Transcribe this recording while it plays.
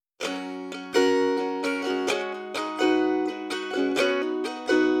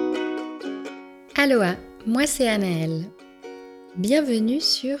Aloha, moi c'est Anaëlle. Bienvenue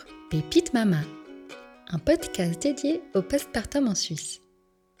sur Pépite Mama, un podcast dédié au postpartum en Suisse.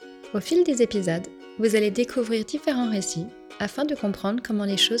 Au fil des épisodes, vous allez découvrir différents récits afin de comprendre comment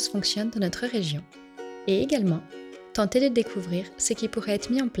les choses fonctionnent dans notre région et également tenter de découvrir ce qui pourrait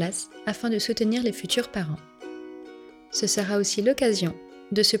être mis en place afin de soutenir les futurs parents. Ce sera aussi l'occasion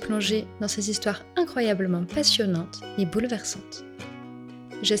de se plonger dans ces histoires incroyablement passionnantes et bouleversantes.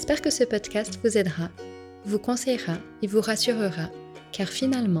 J'espère que ce podcast vous aidera, vous conseillera et vous rassurera, car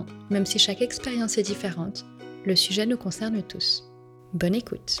finalement, même si chaque expérience est différente, le sujet nous concerne tous. Bonne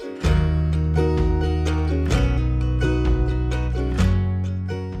écoute.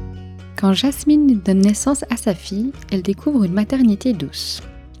 Quand Jasmine donne naissance à sa fille, elle découvre une maternité douce.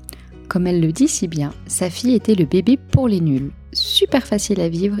 Comme elle le dit si bien, sa fille était le bébé pour les nuls, super facile à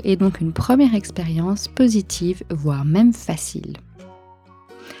vivre et donc une première expérience positive, voire même facile.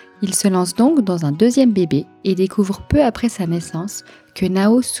 Il se lance donc dans un deuxième bébé et découvre peu après sa naissance que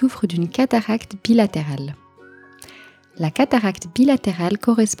Nao souffre d'une cataracte bilatérale. La cataracte bilatérale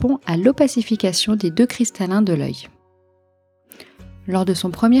correspond à l'opacification des deux cristallins de l'œil. Lors de son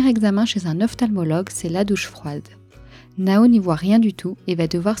premier examen chez un ophtalmologue, c'est la douche froide. Nao n'y voit rien du tout et va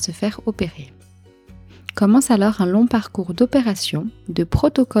devoir se faire opérer. Commence alors un long parcours d'opération, de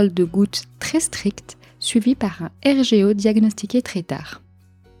protocole de gouttes très strict, suivi par un RGO diagnostiqué très tard.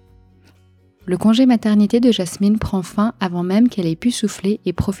 Le congé maternité de Jasmine prend fin avant même qu'elle ait pu souffler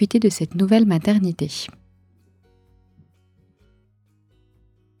et profiter de cette nouvelle maternité.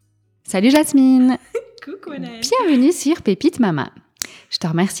 Salut Jasmine! Coucou Anaëlle! Bienvenue sur Pépite Mama. Je te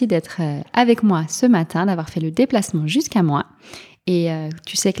remercie d'être avec moi ce matin, d'avoir fait le déplacement jusqu'à moi. Et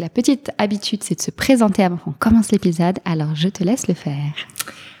tu sais que la petite habitude, c'est de se présenter avant qu'on commence l'épisode, alors je te laisse le faire.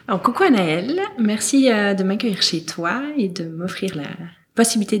 Alors coucou Anaëlle, merci de m'accueillir chez toi et de m'offrir la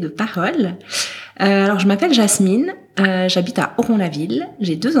possibilité de parole. Alors je m'appelle Jasmine, j'habite à Oron-la-Ville,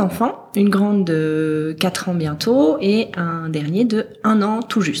 j'ai 2 enfants, une grande de 4 ans bientôt et un dernier de 1 an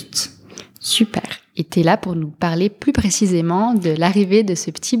tout juste. Super. Et tu es là pour nous parler plus précisément de l'arrivée de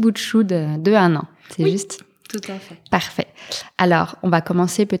ce petit bout de chou de 1 an. C'est oui, juste? Tout à fait. Parfait. Alors, on va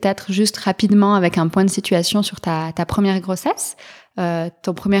commencer peut-être juste rapidement avec un point de situation sur ta première grossesse.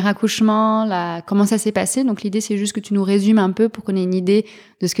 Ton premier accouchement, comment ça s'est passé? Donc l'idée, c'est juste que tu nous résumes un peu pour qu'on ait une idée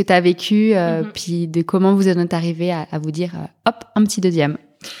de ce que tu as vécu, puis de comment vous en êtes arrivé à vous dire, hop, un petit deuxième.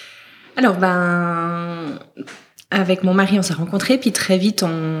 Alors, avec mon mari, on s'est rencontrés, puis très vite,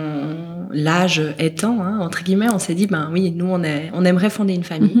 l'âge étant, entre guillemets, on s'est dit, oui, nous, on aimerait fonder une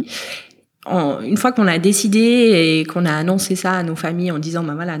famille. Une fois qu'on a décidé et qu'on a annoncé ça à nos familles en disant,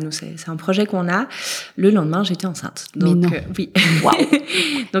 voilà, nous, c'est un projet qu'on a, le lendemain, j'étais enceinte. Donc, oui. Wow.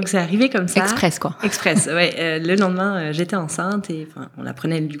 Donc, c'est arrivé comme ça. Express, quoi. Express, ouais. Le lendemain, j'étais enceinte et on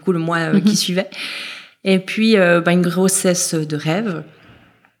apprenait du coup le mois qui suivait. Et puis, une grossesse de rêve.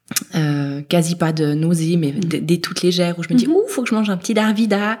 Quasi pas de nausées, mais des toutes légères où je me dis faut que je mange un petit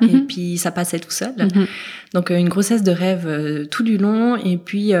Darvida et puis ça passait tout seul. Donc une grossesse de rêve tout du long et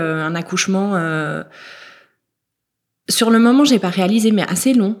puis un accouchement sur le moment j'ai pas réalisé mais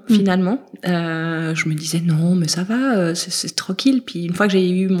assez long finalement. Je me disais non mais ça va, c'est tranquille. Puis une fois que j'ai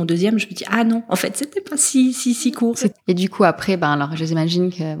eu mon deuxième, je me dis ah non en fait c'était pas si court. Et du coup après alors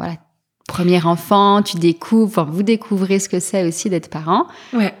j'imagine que voilà. Premier enfant, vous découvrez ce que c'est aussi d'être parent.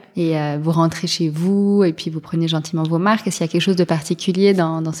 Ouais. Et vous rentrez chez vous et puis vous prenez gentiment vos marques. Est-ce qu'il y a quelque chose de particulier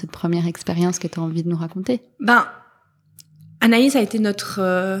dans cette première expérience que tu as envie de nous raconter? Anaïs a été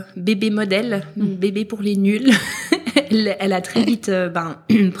notre bébé modèle, bébé pour les nuls. Elle a très vite,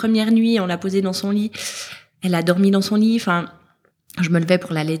 première nuit, on l'a posée dans son lit. Elle a dormi dans son lit, je me levais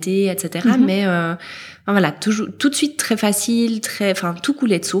pour l'allaiter, etc. Mais voilà, tout de suite très facile, tout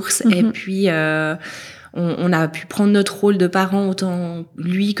coulait de source. Et puis on a pu prendre notre rôle de parent autant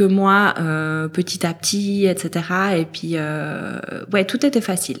lui que moi, petit à petit, etc. Et puis tout était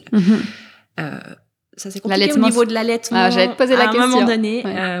facile. Ça s'est compliqué au niveau de l'allaitement. J'allais te poser la question. À un moment donné,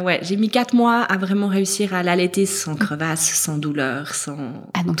 j'ai mis 4 mois à vraiment réussir à l'allaiter sans crevasse, sans douleur, sans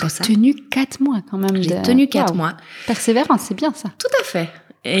donc tout ça. Tenu 4 mois quand même. J'ai tenu 4 mois. Persévérance, c'est bien ça. Tout à fait.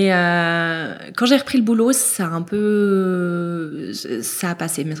 Et quand j'ai repris le boulot, ça a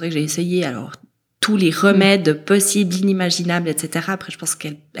passé. Mais c'est vrai que j'ai essayé tous les remèdes possibles, inimaginables, etc. Après, je pense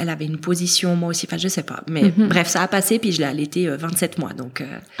qu'elle avait une position, moi aussi, je sais pas. Mais bref, ça a passé, puis je l'ai allaité 27 mois. Donc,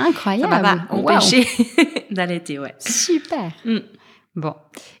 incroyable. Ça m'a pas empêché d'allaiter, ouais. Super. Bon.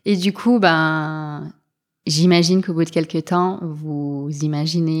 Et du coup, j'imagine qu'au bout de quelques temps, vous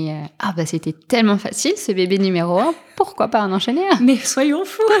imaginez c'était tellement facile, ce bébé numéro 1, pourquoi pas en enchaîner un? Mais soyons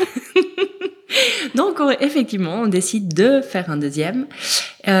fous. Donc, effectivement, on décide de faire un deuxième.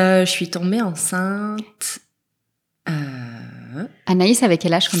 Je suis tombée enceinte. Anaïs, avec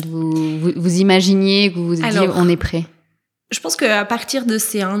quel âge quand vous imaginiez, que vous vous dites on est prêt? Je pense qu'à partir de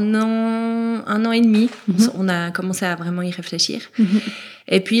ces 1 an et demi, on a commencé à vraiment y réfléchir.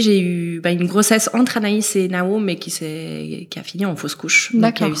 Et puis j'ai eu une grossesse entre Anaïs et Nao, mais qui a fini en fausse couche.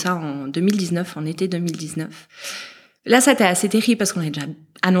 Donc il y a eu ça en 2019, en été 2019. Là, ça a été assez terrible parce qu'on a déjà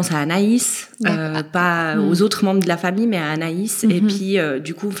annoncé à Anaïs, pas aux autres membres de la famille, mais à Anaïs. Et puis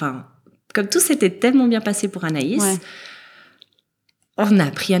du coup, comme tout s'était tellement bien passé pour Anaïs, on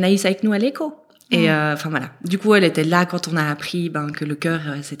a pris Anaïs avec nous à l'écho. Et voilà. Du coup, elle était là quand on a appris que le cœur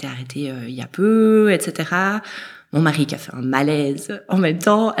s'était arrêté il y a peu, etc. Mon mari qui a fait un malaise. En même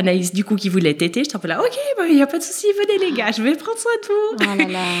temps, Anaïs, du coup, qui voulait téter, j'étais un peu là, ok, il y a pas de souci, venez les gars, je vais prendre soin de vous. Oh là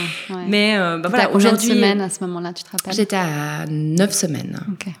là. Ouais. Mais voilà, aujourd'hui, combien de semaines à ce moment-là, tu te rappelles? J'étais à 9 semaines.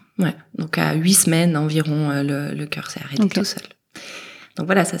 Ok. Ouais. Donc à 8 semaines environ, le cœur s'est arrêté tout seul. Donc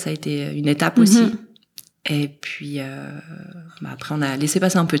voilà, ça a été une étape aussi. Et puis après, on a laissé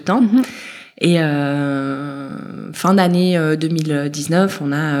passer un peu de temps. Et fin d'année 2019,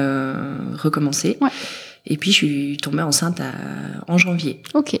 on a recommencé. Ouais. Et puis, je suis tombée enceinte en janvier.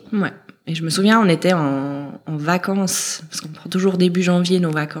 Ok. Ouais. Et je me souviens, on était en vacances, parce qu'on prend toujours début janvier nos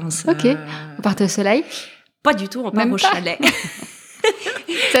vacances. Ok. Vous partez au soleil? Pas du tout, on part au chalet.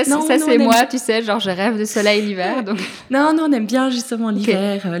 Ça, c'est moi, tu sais, genre je rêve de soleil l'hiver. Donc... Non, on aime bien justement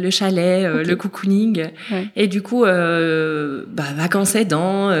l'hiver, le chalet, le cocooning. Ouais. Et du coup, vacances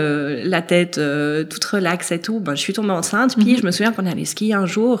aidant, la tête toute relaxe et tout, je suis tombée enceinte. Puis je me souviens qu'on allait skier un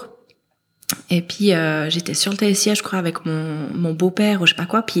jour. Et puis j'étais sur le télésiège, je crois, avec mon beau-père ou je sais pas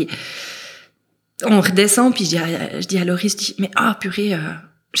quoi. Puis on redescend, puis je dis à Laurie, mais purée...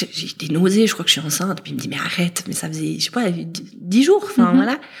 j'ai des nausées, je crois que je suis enceinte. Puis il me dit, mais arrête, mais ça faisait, je sais pas, 10 jours,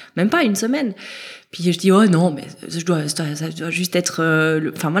 voilà, même pas une semaine. Puis je dis, oh non, mais ça doit juste être,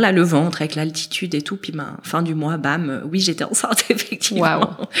 le ventre avec l'altitude et tout. Puis fin du mois, bam, oui, j'étais enceinte, effectivement. Wow.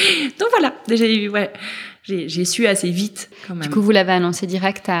 Donc voilà, j'ai su assez vite, quand même. Du coup, vous l'avez annoncé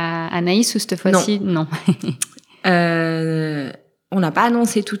direct à Anaïs ou cette fois-ci? Non. On n'a pas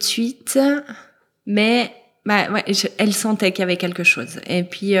annoncé tout de suite, mais... elle sentait qu'il y avait quelque chose. Et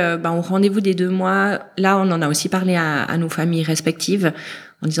puis, au rendez-vous des 2 mois, là, on en a aussi parlé à nos familles respectives,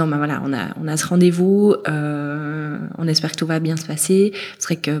 en disant, voilà, on a ce rendez-vous, on espère que tout va bien se passer. C'est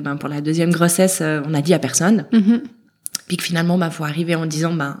vrai que, pour la 2e grossesse, on a dit à personne. Puis que finalement, faut arriver en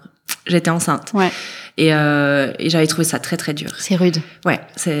disant, j'étais enceinte. Ouais. Et j'avais trouvé ça très, très dur. C'est rude. Ouais,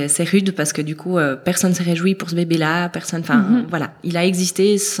 c'est rude parce que du coup, personne s'est réjoui pour ce bébé-là, personne, voilà, il a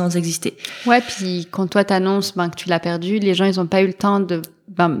existé sans exister. Ouais, puis quand toi t'annonces que tu l'as perdu, les gens, ils ont pas eu le temps de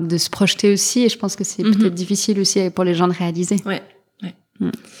se projeter aussi, et je pense que c'est peut-être difficile aussi pour les gens de réaliser. Ouais.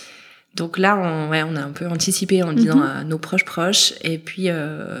 Donc là, on a un peu anticipé en disant à nos proches, et puis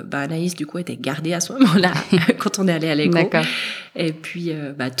Anaïs, du coup, était gardée à ce moment-là quand on est allé à l'écho. D'accord. Et puis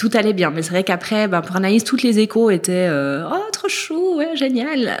tout allait bien. Mais c'est vrai qu'après, pour Anaïs, toutes les échos étaient trop chou, ouais,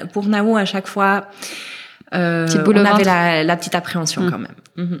 génial. Pour Nao, à chaque fois, on avait la petite appréhension quand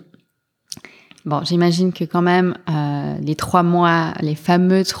même. Bon, j'imagine que quand même les 3 mois, les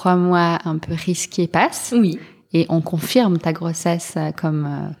fameux 3 mois un peu risqués passent. Oui. Et on confirme ta grossesse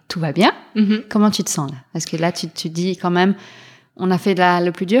comme tout va bien. Comment tu te sens là? Parce que là, tu te dis quand même, on a fait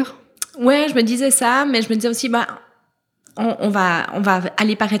le plus dur? Ouais, je me disais ça, mais je me disais aussi, on va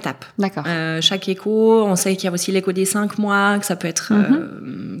aller par étapes. D'accord. Chaque écho, on sait qu'il y a aussi l'écho des 5 mois, que ça peut être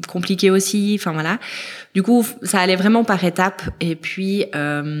compliqué aussi. Enfin voilà. Du coup, ça allait vraiment par étapes. Et puis,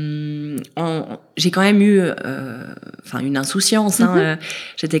 j'ai quand même eu, une insouciance.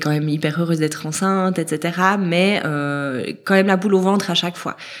 J'étais quand même hyper heureuse d'être enceinte, etc. Mais quand même la boule au ventre à chaque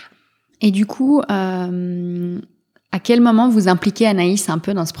fois. Et du coup, à quel moment vous impliquez Anaïs un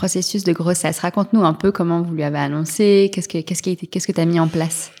peu dans ce processus de grossesse? Raconte-nous un peu comment vous lui avez annoncé, qu'est-ce que tu as mis en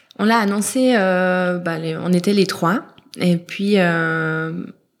place? On l'a annoncé, on était les 3, et puis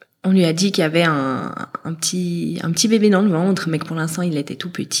on lui a dit qu'il y avait un petit bébé dans le ventre, mais que pour l'instant il était tout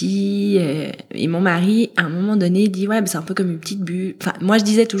petit. Et mon mari, à un moment donné, dit c'est un peu comme une petite bulle. Enfin, moi je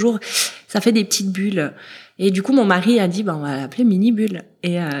disais toujours, ça fait des petites bulles. Et du coup, mon mari a dit, on va l'appeler Mini Bulle.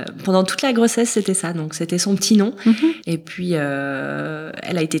 Et pendant toute la grossesse, c'était ça. Donc, c'était son petit nom. Et puis, elle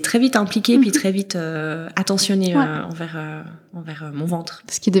a été très vite impliquée, puis très vite attentionnée envers mon ventre.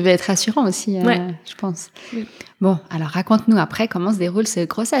 Ce qui devait être rassurant aussi, je pense. Oui. Bon, alors raconte-nous après comment se déroule cette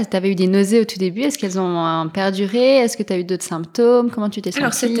grossesse. Tu avais eu des nausées au tout début. Est-ce qu'elles ont perduré? Est-ce que tu as eu d'autres symptômes? Comment tu t'es sentie?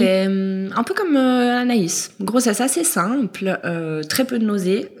 Alors, c'était un peu comme Anaïs. Grossesse assez simple, très peu de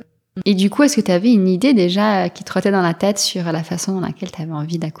nausées. Et du coup, est-ce que tu avais une idée déjà qui te trottait dans la tête sur la façon dans laquelle tu avais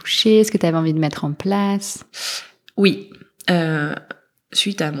envie d'accoucher? Est-ce que tu avais envie de mettre en place? Oui.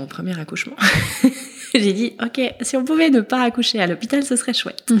 suite à mon premier accouchement, j'ai dit, ok, si on pouvait ne pas accoucher à l'hôpital, ce serait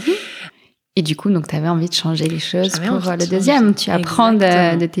chouette. Et du coup, donc, tu avais envie de changer les choses J'avais pour envie de le deuxième. Tu apprends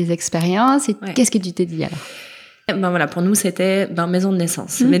Exactement. de tes expériences. Et Ouais. qu'est-ce que tu t'es dit alors? Ben voilà, pour nous, c'était maison de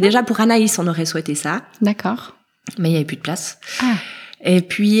naissance. Mais déjà, pour Anaïs, on aurait souhaité ça. D'accord. Mais il n'y avait plus de place. Ah. Et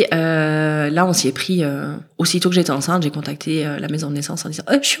puis là, on s'y est pris. Aussitôt que j'étais enceinte, j'ai contacté la maison de naissance en disant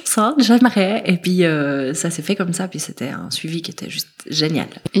je suis enceinte, j'aimerais. Et puis ça s'est fait comme ça. Puis c'était un suivi qui était juste génial.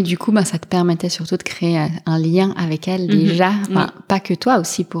 Et du coup, ça te permettait surtout de créer un lien avec elle déjà. Enfin, pas que toi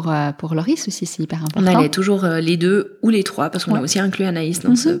aussi pour Loris aussi, c'est hyper important. On allait toujours les deux ou les trois parce qu'on a aussi inclus Anaïs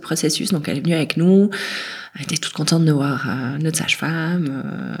dans ce processus. Donc elle est venue avec nous. Elle était toute contente de voir notre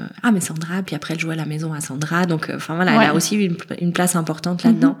sage-femme. Mais Sandra. Puis après, elle jouait à la maison à Sandra. Donc, elle a aussi une place importante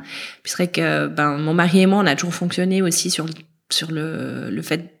là-dedans. Puis c'est vrai que mon mari et moi, on a toujours fonctionné aussi sur le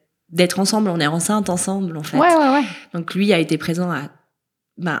fait d'être ensemble. On est enceinte ensemble, en fait. Ouais. Donc lui a été présent à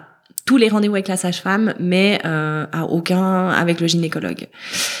tous les rendez-vous avec la sage-femme, mais à aucun avec le gynécologue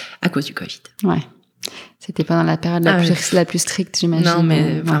à cause du Covid. Ouais. C'était pendant la période la plus stricte, j'imagine. Non,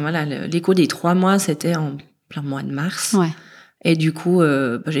 mais l'écho des 3 mois, c'était en plein mois de mars. Ouais. Et du coup,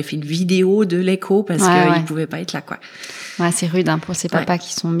 j'ai fait une vidéo de l'écho parce qu'il pouvait pas être là, quoi. Ouais, c'est rude pour ces papas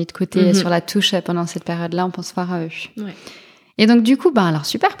qui sont mis de côté sur la touche pendant cette période-là. On pense voir à eux. Ouais. Et donc, du coup, alors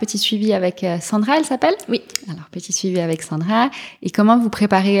super, petit suivi avec Sandra, elle s'appelle ? Oui. Alors, petit suivi avec Sandra. Et comment vous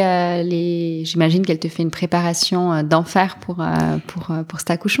préparez J'imagine qu'elle te fait une préparation d'enfer pour cet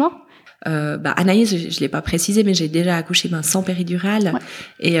accouchement ? Anaïs, je l'ai pas précisé, mais j'ai déjà accouché sans péridurale. Ouais.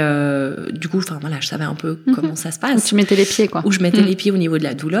 Et du coup, je savais un peu comment ça se passe. Où tu mettais les pieds, quoi. Où je mettais les pieds au niveau de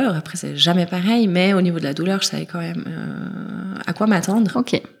la douleur. Après, c'est jamais pareil, mais au niveau de la douleur, je savais quand même à quoi m'attendre.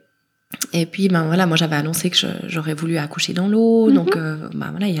 Ok. Et puis, moi, j'avais annoncé que j'aurais voulu accoucher dans l'eau. Donc,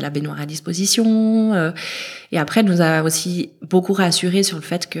 il y a la baignoire à disposition. Et après, elle nous a aussi beaucoup rassurés sur le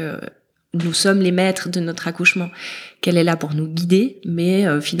fait que nous sommes les maîtres de notre accouchement, qu'elle est là pour nous guider, mais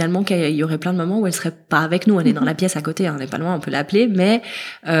finalement qu'il y aurait plein de moments où elle serait pas avec nous. Elle est dans la pièce à côté, elle n'est pas loin, on peut l'appeler, mais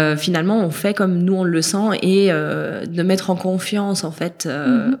finalement on fait comme nous on le sent et de mettre en confiance en fait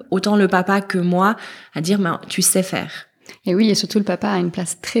autant le papa que moi à dire tu sais faire. Et oui, et surtout le papa a une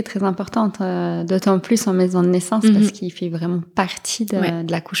place très très importante, d'autant plus en maison de naissance parce qu'il fait vraiment partie de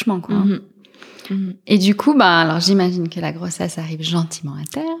l'accouchement, quoi. Et du coup, alors j'imagine que la grossesse arrive gentiment à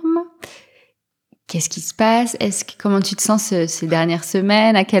terme. Qu'est-ce qui se passe ? Comment tu te sens ces dernières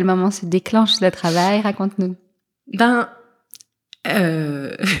semaines ? À quel moment se déclenche le travail ? Raconte-nous.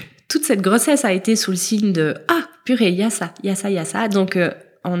 Toute cette grossesse a été sous le signe de « Ah, purée, il y a ça ». Donc,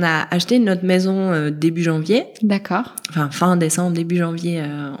 on a acheté notre maison début janvier. D'accord. Fin décembre, début janvier,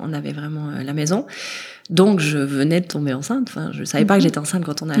 on avait vraiment la maison. Donc, je venais de tomber enceinte. Je savais pas que j'étais enceinte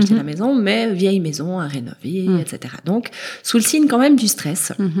quand on a acheté la maison, mais vieille maison à rénover, etc. Donc, sous le signe quand même du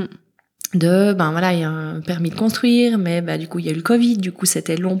stress. Il y a un permis de construire, mais du coup, il y a eu le Covid. Du coup,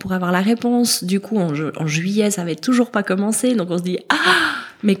 c'était long pour avoir la réponse. Du coup, en juillet, ça avait toujours pas commencé. Donc, on se dit,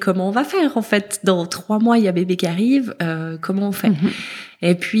 mais comment on va faire, en fait? Dans 3 mois, il y a bébé qui arrive. Comment on fait?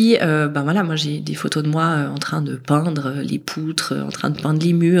 Et puis, moi, j'ai des photos de moi en train de peindre les poutres, en train de peindre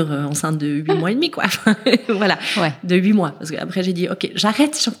les murs, enceinte de 8 mois et demi, quoi. Voilà. Ouais. De 8 mois. Parce qu'après, j'ai dit, OK,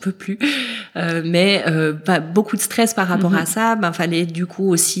 j'arrête, j'en peux plus. Mais beaucoup de stress par rapport à ça. Fallait, du coup,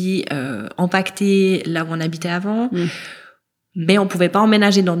 aussi empaqueter là où on habitait avant. Mais on pouvait pas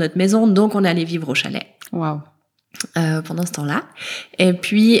emménager dans notre maison, donc on allait vivre au chalet. Waouh. Pendant ce temps-là. Et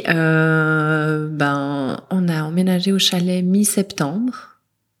puis, on a emménagé au chalet mi-septembre.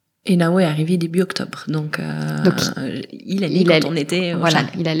 Et Nao est arrivé début octobre. Donc il est né quand on était au chalet.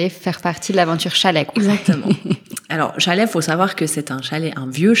 Il allait faire partie de l'aventure chalet, quoi. Exactement. Alors, chalet, faut savoir que c'est un chalet, un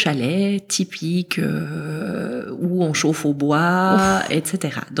vieux chalet typique où on chauffe au bois,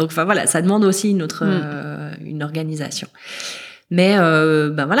 etc. Donc, ça demande aussi une organisation. Mais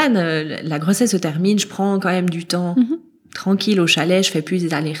la grossesse se termine, je prends quand même du temps tranquille au chalet, je fais plus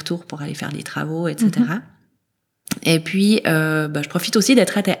des allers-retours pour aller faire des travaux, etc. Et puis, je profite aussi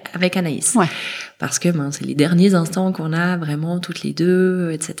d'être avec Anaïs. Ouais. Parce que c'est les derniers instants qu'on a vraiment toutes les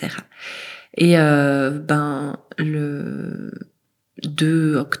deux, etc. Et le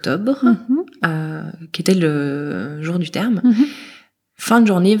 2 octobre, qui était le jour du terme, fin de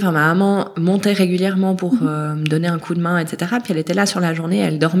journée, ma maman montait régulièrement pour me donner un coup de main, etc. Puis elle était là sur la journée,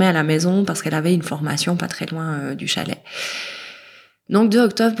 elle dormait à la maison parce qu'elle avait une formation pas très loin du chalet. Donc 2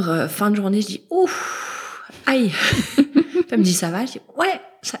 octobre, fin de journée, je dis « Ouf !» Aïe. Elle me dit ça va, je dis ouais,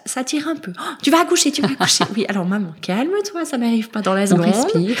 ça tire un peu. Oh, tu vas accoucher. Oui, alors maman, calme-toi, ça m'arrive pas dans la seconde.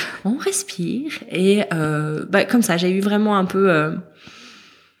 On respire. Et comme ça, j'ai eu vraiment un peu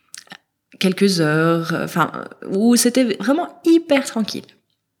quelques heures, où c'était vraiment hyper tranquille.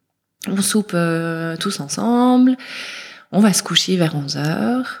 On soupe tous ensemble, on va se coucher vers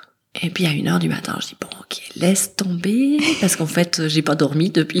 11h, et puis à 1h du matin, je dis bon, ok, laisse tomber, parce qu'en fait, j'ai pas dormi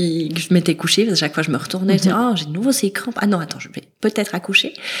depuis que je m'étais couchée, parce que chaque fois je me retournais, je dis j'ai de nouveau ces crampes, ah non, attends, je vais peut-être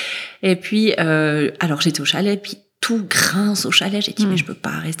accoucher. Et puis, alors j'étais au chalet, puis tout grince au chalet, j'ai dit mais je peux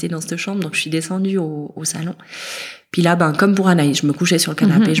pas rester dans cette chambre, donc je suis descendue au salon. Puis là, comme pour Anaïs, je me couchais sur le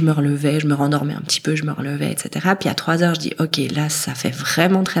canapé, je me relevais, je me rendormais un petit peu, je me relevais, etc. Puis à 3h, je dis, ok, là, ça fait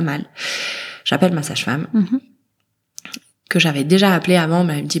vraiment très mal. J'appelle ma sage-femme, que j'avais déjà appelée avant,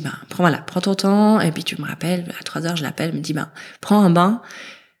 mais elle me dit, prends ton temps, et puis tu me rappelles, à 3h, je l'appelle, elle me dit, prends un bain,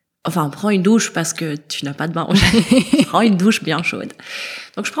 prends une douche, parce que tu n'as pas de bain au chalet, prends une douche bien chaude.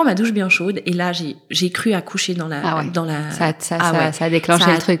 Donc je prends ma douche bien chaude, et là, j'ai cru accoucher dans la... Ça a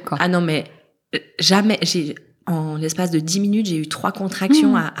déclenché le truc, quoi. Ah non, mais jamais... En l'espace de 10 minutes, j'ai eu 3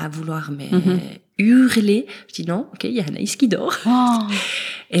 contractions à vouloir hurler. Je dis non, ok, il y a Anaïs qui dort. Oh.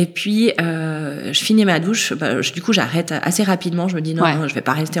 Et puis, je finis ma douche. Du coup, j'arrête assez rapidement. Je me dis non, je vais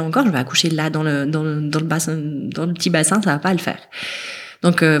pas rester encore. Je vais accoucher là dans le bassin, dans le petit bassin, ça va pas le faire.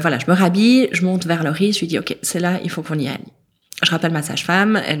 Donc voilà, je me rhabille, je monte vers le riz. Je lui dis ok, c'est là, il faut qu'on y aille. Je rappelle ma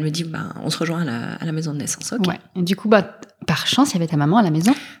sage-femme, elle me dit on se rejoint à la maison de naissance. Okay. Ouais. Et du coup, par chance, il y avait ta maman à la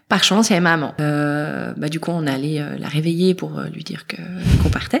maison. Par chance, il y avait maman. Du coup, on allait la réveiller pour lui dire qu'on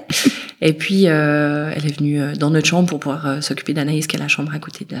partait. Et puis, elle est venue dans notre chambre pour pouvoir s'occuper d'Anaïs, qui est la chambre à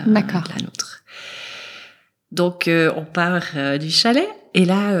côté de la nôtre. Donc, on part du chalet. Et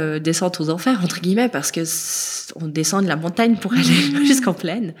là, descente aux enfers, entre guillemets, parce que on descend de la montagne pour aller jusqu'en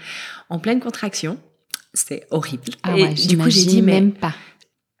pleine contraction. C'était horrible. Ah ouais, et du coup, j'ai dit, même pas.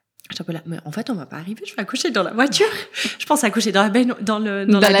 J'étais un peu là, mais en fait, on va pas arriver, je vais accoucher dans la voiture. Je pense accoucher dans la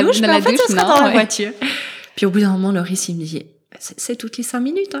douche, mais en fait, ce sera dans la voiture. Puis au bout d'un moment, Loris, il me dit, c'est toutes les 5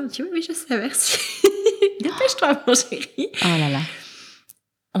 minutes, hein. Tu vois, oui, je sais, merci. Dépêche-toi, mon chéri. Oh là là.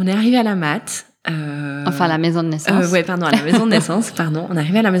 On est arrivé à la mat. À la maison de naissance. À la maison de naissance, pardon. On est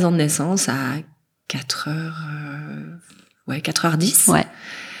arrivé à la maison de naissance à 4h10. Ouais.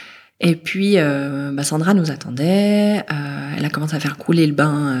 Et puis, Sandra nous attendait. Elle a commencé à faire couler le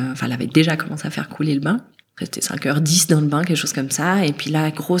bain. Elle avait déjà commencé à faire couler le bain. C'était 5h10 dans le bain, quelque chose comme ça. Et puis là,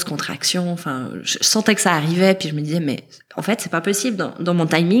 grosse contraction. Je sentais que ça arrivait. Puis je me disais, mais en fait, c'est pas possible dans mon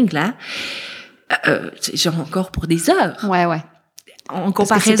timing là. Genre encore pour des heures. Ouais. En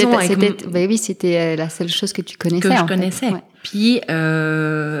comparaison c'était la seule chose que tu connaissais. Que je connaissais. Ouais. Puis,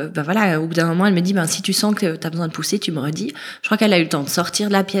 au bout d'un moment, elle me dit, si tu sens que t'as besoin de pousser, tu me redis. Je crois qu'elle a eu le temps de sortir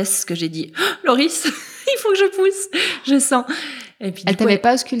de la pièce, que j'ai dit, Loris, il faut que je pousse, je sens. Et puis, elle t'avait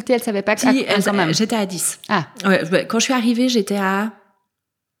pas ausculté, elle savait pas que quand même. J'étais à 10. Ah. Ouais, quand je suis arrivée, j'étais à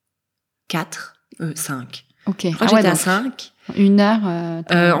 5. Ok. Je crois que j'étais à 5. 1 heure.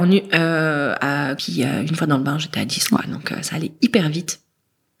 Puis une fois dans le bain, j'étais à 10, quoi. Donc ça allait hyper vite.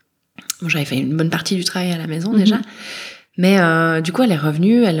 Bon, j'avais fait une bonne partie du travail à la maison déjà. Mais du coup, elle est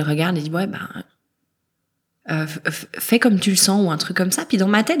revenue, elle regarde et dit fais comme tu le sens ou un truc comme ça. Puis dans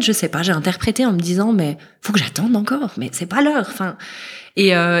ma tête, je sais pas, j'ai interprété en me disant mais faut que j'attende encore, mais c'est pas l'heure.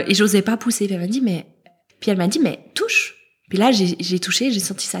 Et j'osais pas pousser. Puis elle m'a dit mais touche. Puis là, j'ai touché, j'ai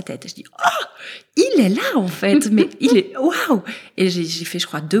senti sa tête. Et je dis, il est là, en fait. Mais il est, waouh! Et j'ai fait, je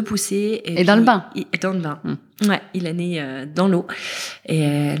crois, 2 poussées. Et dans le bain? Dans le bain. Ouais, il est né dans l'eau. Et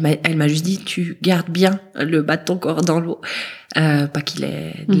elle m'a juste dit, tu gardes bien le bas de ton corps dans l'eau. Pas qu'il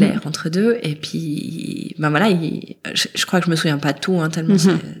ait de l'air entre deux. Et puis, je crois que je me souviens pas de tout, hein, tellement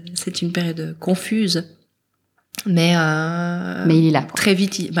c'est une période confuse. Mais il est là. Très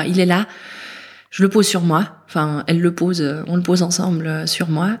vite, il est là. Je le pose sur moi. Elle le pose, on le pose ensemble sur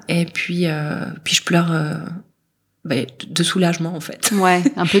moi. Et puis je pleure de soulagement, en fait. Ouais,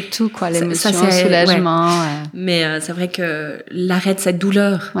 un peu de tout, quoi. L'émotion, le soulagement. Ouais. Mais c'est vrai que l'arrêt de cette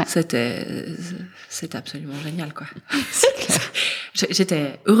douleur, c'était absolument génial, quoi.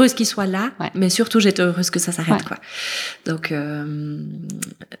 J'étais heureuse qu'il soit là, mais surtout j'étais heureuse que ça s'arrête, quoi. Donc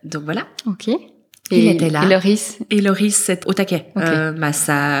voilà. Ok. Il était là. Et Loris, c'est au taquet. Okay.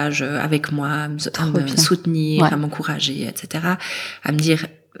 Massage avec moi, à me soutenir, à m'encourager, etc. À me dire,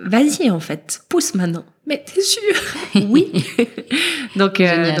 vas-y, en fait, pousse maintenant. Mais t'es sûre? Oui. Donc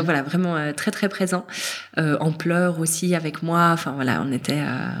voilà, vraiment très, très présent. En pleurs aussi avec moi. On était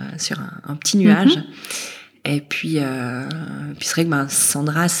sur un petit nuage. Et puis c'est vrai que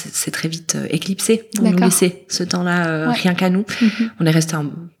Sandra s'est très vite éclipsée pour nous laisser ce temps-là rien qu'à nous. On est resté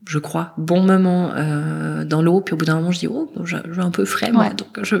je crois bon moment dans l'eau, puis au bout d'un moment je dis j'ai un peu frais moi,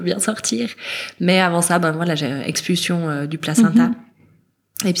 donc je veux bien sortir. Mais avant ça j'ai expulsion du placenta.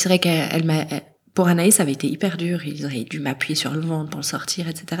 Et puis c'est vrai qu'elle m'a pour Anaïs, ça avait été hyper dur. Ils auraient dû m'appuyer sur le ventre pour le sortir,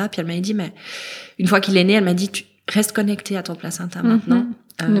 etc. Puis elle m'avait dit, mais une fois qu'il est né, elle m'a dit, tu restes connecté à ton placenta maintenant.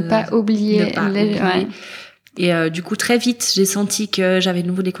 Ne pas oublier. Ouais. Et du coup, très vite, j'ai senti que j'avais de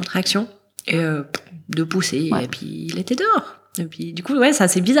nouveau des contractions. Et de pousser, et puis il était dehors. Et puis du coup, ouais, c'est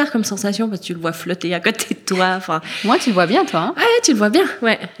assez bizarre comme sensation parce que tu le vois flotter à côté de toi. Enfin, moi, tu le vois bien, toi. Hein. Ouais, tu le vois bien.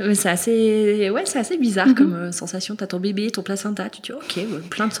 Ouais, mais c'est assez bizarre comme sensation. T'as ton bébé, ton placenta, tu te dis ok,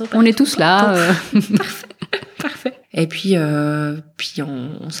 plein de sauts. On est tous là. Parfait. Et puis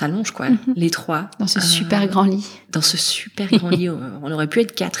on s'allonge quoi, les trois. Dans ce super grand lit. Dans ce super grand lit, on aurait pu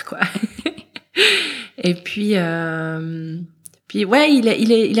être 4 quoi. Et puis ouais, il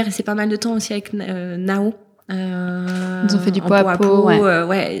est resté pas mal de temps aussi avec Nao. Ils ont fait du pot à pot.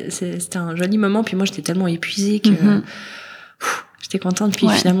 Ouais, c'était un joli moment. Puis moi, j'étais tellement épuisée que j'étais contente. Puis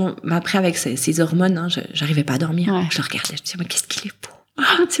finalement, après, avec ces hormones, hein, j'arrivais pas à dormir. Ouais. Je le regardais, je me disais, mais qu'est-ce qu'il est beau.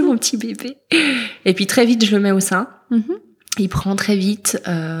 C'est mon petit bébé. Et puis très vite, je le mets au sein. Il prend très vite.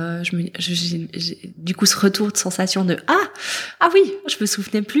 J'ai du coup ce retour de sensation de ah oui, je me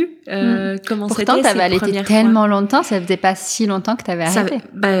souvenais plus comment c'était. Pourtant, t'avais allaité tellement longtemps, ça faisait pas si longtemps que t'avais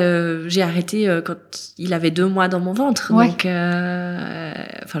arrêté. J'ai arrêté quand il avait 2 mois dans mon ventre. Ouais. Donc,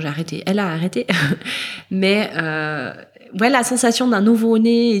 j'ai arrêté. Elle a arrêté. Mais ouais, la sensation d'un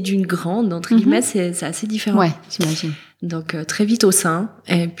nouveau-né et d'une grande entre guillemets, c'est assez différent. Ouais, j'imagine. Donc très vite au sein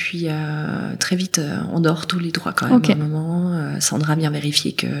et puis très vite on dort tous les 3 quand même à un moment. Sandra vient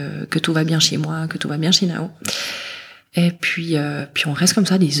vérifier que tout va bien chez moi, que tout va bien chez Nao. Et puis on reste comme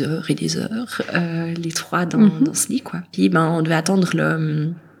ça des heures et des heures les 3 dans ce lit quoi. Puis on devait attendre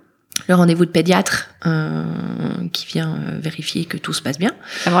le rendez-vous de pédiatre qui vient vérifier que tout se passe bien.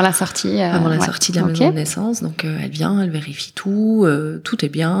 Avant la sortie. Avant la sortie de la maison de naissance. Donc elle vient, elle vérifie tout, tout est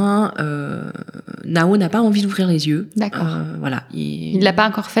bien. Nao n'a pas envie d'ouvrir les yeux. D'accord. Voilà. Il l'a pas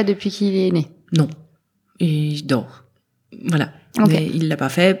encore fait depuis qu'il est né. Non. Il dort. Voilà. Okay. Mais il l'a pas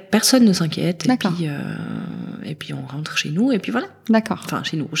fait. Personne ne s'inquiète. D'accord. Et puis on rentre chez nous et puis voilà. D'accord. Enfin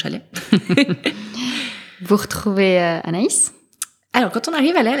chez nous au chalet. Vous retrouvez Anaïs? Alors, quand on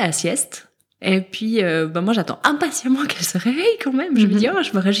arrive, elle est à la sieste. Et puis, moi, j'attends impatiemment qu'elle se réveille quand même. Je me dis,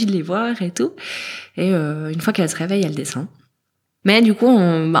 je me réjouis de les voir et tout. Et une fois qu'elle se réveille, elle descend. Mais du coup,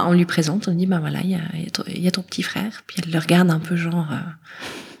 on lui présente. On dit, voilà, il y a ton petit frère. Puis elle le regarde un peu genre,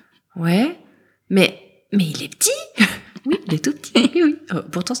 ouais, mais il est petit. Oui, il est tout petit. Oui.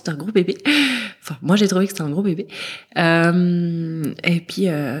 Pourtant, c'est un gros bébé. Enfin, moi, j'ai trouvé que c'était un gros bébé. Et puis,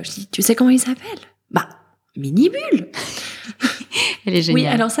 je dis, tu sais comment il s'appelle? Minibule. Elle est géniale. Oui,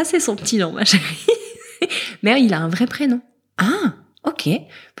 alors ça, c'est son petit nom, ma chérie. Mais il a un vrai prénom. Ah, ok. Puis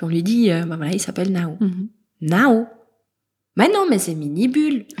on lui dit, voilà, il s'appelle Nao. Nao. Mais non, mais c'est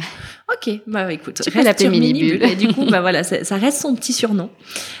Minibule. Ok, écoute, tu peux l'appeler Minibule. Et du coup, voilà, ça reste son petit surnom.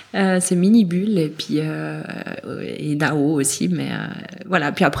 C'est Minibule et puis et Nao aussi, mais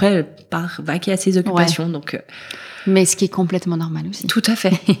voilà. Puis après, elle part vaquer à ses occupations, donc. Mais ce qui est complètement normal aussi. Tout à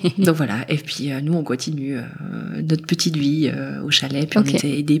fait. Donc voilà. Et puis nous, on continue notre petite vie au chalet. Puis on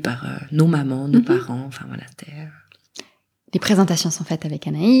était aidés par nos mamans, nos parents. Enfin voilà, c'était. Les présentations sont faites avec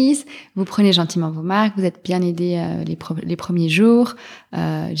Anaïs. Vous prenez gentiment vos marques. Vous êtes bien aidés les premiers jours.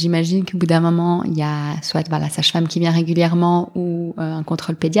 J'imagine qu'au bout d'un moment, il y a soit la sage-femme qui vient régulièrement ou un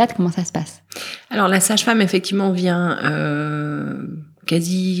contrôle pédiatre. Comment ça se passe? Alors la sage-femme effectivement vient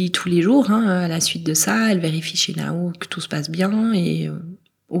quasi tous les jours. À la suite de ça, elle vérifie chez Nao que tout se passe bien et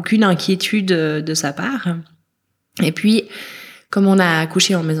aucune inquiétude de sa part. Et puis, comme on a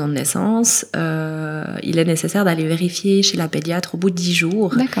accouché en maison de naissance, il est nécessaire d'aller vérifier chez la pédiatre au bout de 10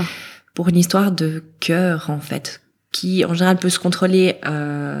 jours. D'accord. Pour une histoire de cœur, en fait, qui en général peut se contrôler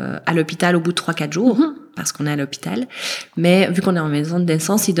à l'hôpital au bout de 3-4 jours, parce qu'on est à l'hôpital. Mais vu qu'on est en maison de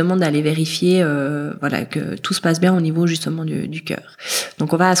naissance, il demande d'aller vérifier que tout se passe bien au niveau justement du cœur.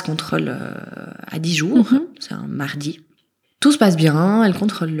 Donc on va à ce contrôle à 10 jours, c'est un mardi. Tout se passe bien, elle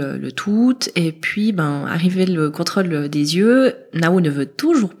contrôle le tout, et puis arrivé le contrôle des yeux, Nao ne veut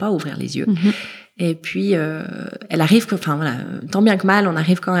toujours pas ouvrir les yeux. Et puis elle arrive, tant bien que mal, on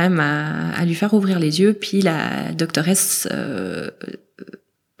arrive quand même à lui faire ouvrir les yeux, puis la doctoresse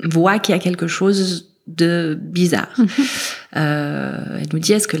voit qu'il y a quelque chose de bizarre. Elle nous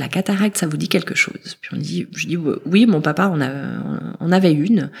dit, est-ce que la cataracte, ça vous dit quelque chose? Puis je dis, oui, mon papa, on avait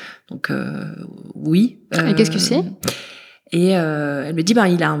une, donc oui. Et qu'est-ce que c'est? Et elle me dit,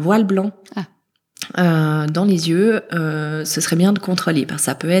 il a un voile blanc dans les yeux. Ce serait bien de contrôler, parce que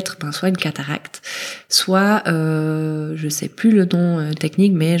ça peut être soit une cataracte, soit, je sais plus le nom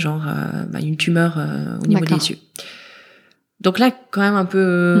technique, mais genre une tumeur au niveau des yeux. Donc là, quand même un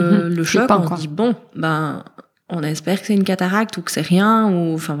peu le choc. On se dit, on espère que c'est une cataracte ou que c'est rien,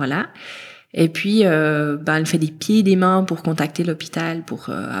 ou enfin voilà. Et puis, elle fait des pieds et des mains pour contacter l'hôpital, pour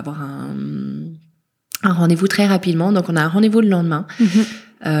avoir un rendez-vous très rapidement. Donc, on a un rendez-vous le lendemain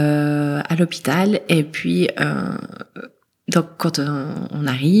à l'hôpital. Et puis, donc, quand on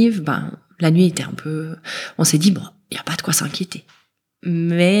arrive, la nuit était un peu... On s'est dit, bon, il n'y a pas de quoi s'inquiéter.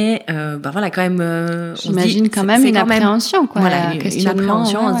 Mais voilà, quand même... J'imagine quand même une appréhension, quoi. Voilà, une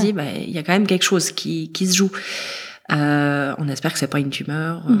appréhension. On se dit, il y a quand même quelque chose qui se joue. On espère que c'est pas une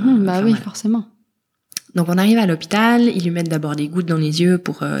tumeur. Oui, forcément. Donc on arrive à l'hôpital, ils lui mettent d'abord des gouttes dans les yeux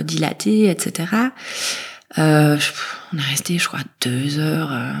pour dilater, etc. On est resté, je crois, 2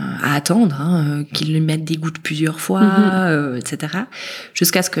 heures à attendre qu'ils lui mettent des gouttes plusieurs fois, etc.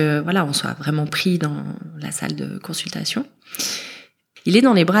 Jusqu'à ce que on soit vraiment pris dans la salle de consultation. Il est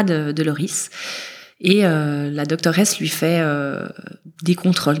dans les bras de Loris. Et la doctoresse lui fait des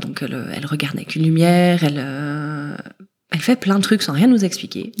contrôles. Donc elle regarde avec une lumière, elle fait plein de trucs sans rien nous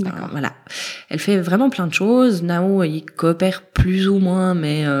expliquer. Voilà. Elle fait vraiment plein de choses. Nao, il coopère plus ou moins,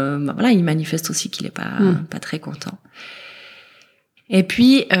 mais il manifeste aussi qu'il est pas très content. Et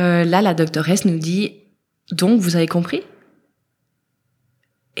puis là, la doctoresse nous dit, donc vous avez compris?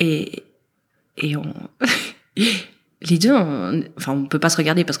 Et on... Les deux, on peut pas se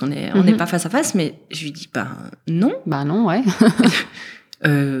regarder parce qu'on n'est pas face à face, mais je lui dis, non. Non, ouais.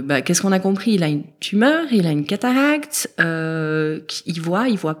 Qu'est-ce qu'on a compris? Il a une tumeur, il a une cataracte, il voit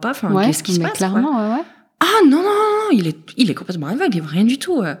pas, qu'est-ce qui se passe? Clairement, ouais. Ah, non, il est complètement aveugle, il voit rien du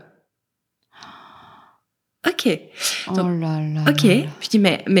tout. Ok. Donc, oh là là. Ok. Je dis,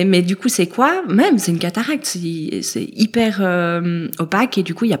 mais du coup, c'est quoi? Même, c'est une cataracte, c'est hyper opaque et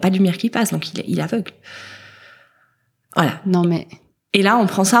du coup, il y a pas de lumière qui passe, donc il est aveugle. Voilà. Non, mais... Et là, on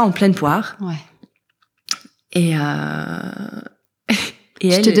prend ça en pleine poire. Ouais. Et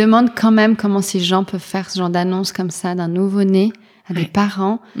je te demande quand même comment ces gens peuvent faire ce genre d'annonce comme ça d'un nouveau-né à des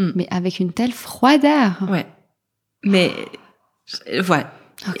parents, mais avec une telle froideur. Ouais. Mais, ouais.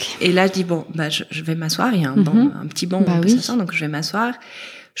 Okay. Et là, je dis, je vais m'asseoir. Il y a un petit banc où ça sort, donc je vais m'asseoir.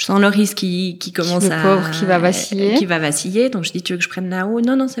 Je sens Loris qui commence le pauvre qui va vaciller. Qui va vaciller. Donc, je dis, tu veux que je prenne Nao?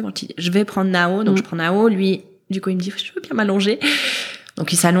 Non, c'est bon. Je vais prendre Nao. Donc, je prends Nao. Lui, du coup, il me dit, je veux bien m'allonger.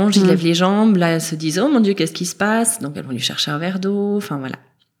 Donc, il s'allonge, il lève les jambes. Là, elles se disent, oh mon Dieu, qu'est-ce qui se passe? Donc, elles vont lui chercher un verre d'eau. Enfin, voilà.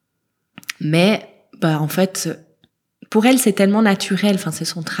 Mais, en fait, pour elle, c'est tellement naturel. Enfin, c'est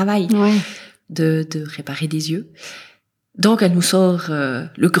son travail de réparer des yeux. Donc, elle nous sort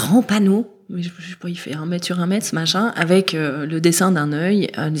le grand panneau. Je sais pas, il fait 1 mètre sur 1 mètre, ce machin, avec le dessin d'un œil,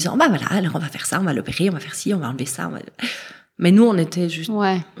 en disant, voilà, alors on va faire ça, on va l'opérer, on va faire ci, on va enlever ça. Mais nous, on était juste...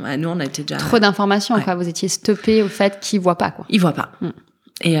 nous, on était déjà... Trop d'informations, quoi. Vous étiez stoppés au fait qu'il voit pas, quoi. Il voit pas.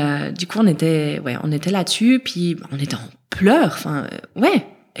 Et du coup, on était là-dessus, puis on était en pleurs, enfin,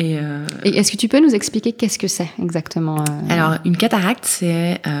 Et est-ce que tu peux nous expliquer qu'est-ce que c'est exactement Alors, une cataracte,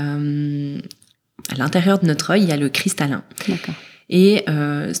 c'est... à l'intérieur de notre œil, il y a le cristallin. D'accord. Et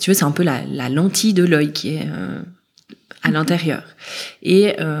si tu veux, c'est un peu la lentille de l'œil qui est à l'intérieur.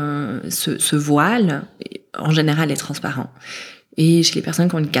 Et ce voile, en général, est transparent. Et chez les personnes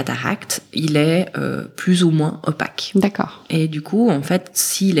qui ont une cataracte, il est plus ou moins opaque. D'accord. Et du coup, en fait,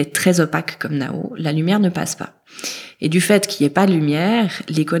 s'il est très opaque comme Nao, la lumière ne passe pas. Et du fait qu'il n'y ait pas de lumière,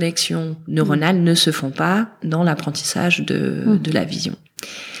 les connexions neuronales ne se font pas dans l'apprentissage de la vision.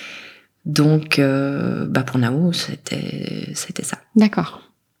 Donc, pour Nao, c'était ça. D'accord.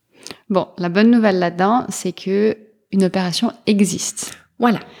 Bon, la bonne nouvelle là-dedans, c'est que une opération existe.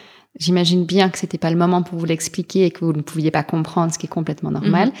 Voilà. J'imagine bien que c'était pas le moment pour vous l'expliquer et que vous ne pouviez pas comprendre, ce qui est complètement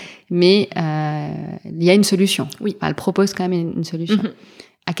normal. Mais il y a une solution. Oui. Elle propose quand même une solution.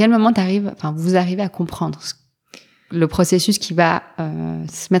 À quel moment vous arrivez à comprendre le processus qui va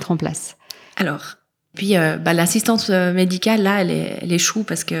se mettre en place? Alors, puis l'assistante médicale là, elle est chou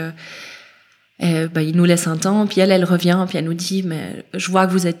parce que il nous laisse un temps, puis elle revient, puis elle nous dit, mais je vois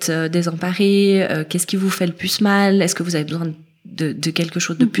que vous êtes désemparés, qu'est-ce qui vous fait le plus mal? Est-ce que vous avez besoin de quelque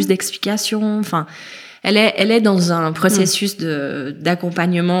chose de plus d'explication? Enfin, elle est dans un processus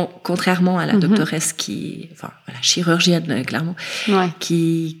d'accompagnement, contrairement à la doctoresse la chirurgienne, clairement,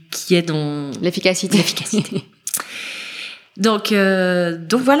 qui est dans l'efficacité. Donc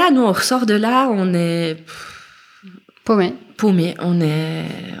voilà, nous on ressort de là, on est paumé, on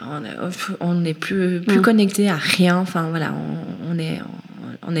est plus connecté à rien. Enfin voilà,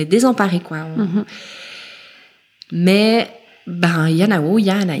 on est désemparé, quoi. Mais il y a Nao, il y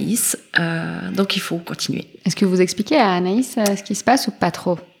a Anaïs, donc il faut continuer. Est-ce que vous expliquez à Anaïs ce qui se passe ou pas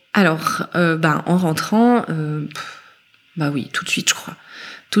trop? Alors, en rentrant, oui, tout de suite, je crois.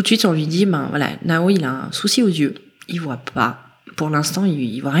 Tout de suite, on lui dit, Nao, il a un souci aux yeux, il voit pas. Pour l'instant,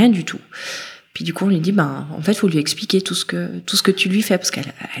 il voit rien du tout. Puis Puis du coup, on lui dit, en fait, faut lui expliquer tout ce que tu lui fais, parce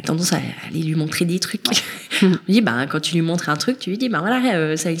qu'elle a tendance à aller lui montrer des trucs. On lui dit, quand tu lui montres un truc, tu lui dis,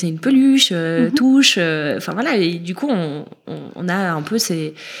 voilà, ça c'est une peluche, touche, enfin voilà. Et du coup, on a un peu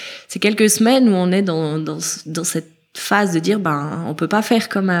ces quelques semaines où on est dans cette phase de dire, on peut pas faire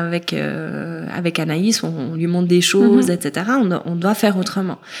comme avec Anaïs, on lui montre des choses, etc. On doit faire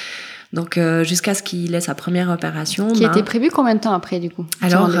autrement. Donc jusqu'à ce qu'il ait sa première opération. Qui était prévue combien de temps après, du coup?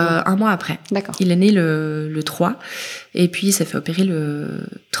 Alors, un mois après. D'accord. Il est né le 3, et puis il s'est fait opérer le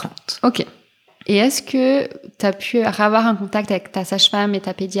 30. Ok. Et est-ce que tu as pu avoir un contact avec ta sage-femme et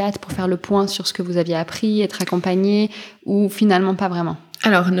ta pédiatre pour faire le point sur ce que vous aviez appris, être accompagnée, ou finalement pas vraiment?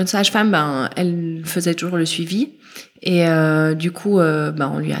 Alors, notre sage-femme, elle faisait toujours le suivi. Et du coup,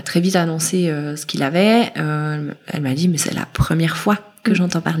 on lui a très vite annoncé ce qu'il avait. Elle m'a dit, mais c'est la première fois que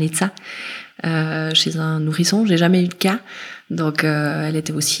j'entends parler de ça chez un nourrisson. J'ai jamais eu de cas. Donc, elle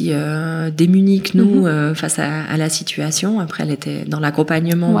était aussi démunie que nous face à la situation. Après, elle était dans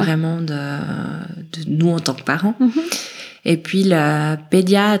l'accompagnement vraiment de nous en tant que parents. Et puis la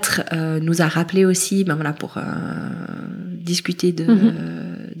pédiatre nous a rappelé aussi, pour discuter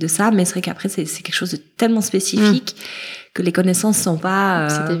de ça. Mais c'est vrai qu'après c'est quelque chose de tellement spécifique que les connaissances sont pas.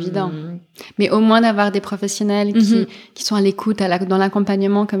 C'est évident. Mais au moins d'avoir des professionnels qui sont à l'écoute, dans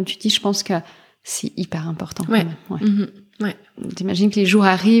l'accompagnement, comme tu dis, je pense que c'est hyper important. Quand même. Ouais. T'imagines que les jours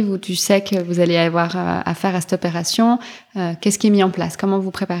arrivent où tu sais que vous allez avoir affaire à cette opération. Qu'est-ce qui est mis en place? Comment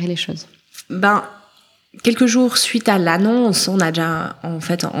vous préparez les choses? Quelques jours suite à l'annonce, on a déjà en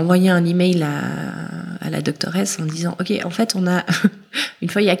fait envoyé un email à la doctoresse en disant ok, en fait on a une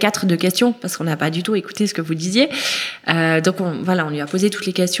feuille A4 de questions parce qu'on n'a pas du tout écouté ce que vous disiez. Donc on lui a posé toutes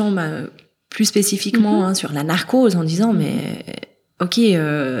les questions plus spécifiquement sur la narcose en disant mais ok,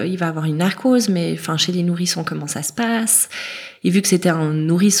 il va avoir une narcose, mais chez les nourrissons comment ça se passe? Et vu que c'était un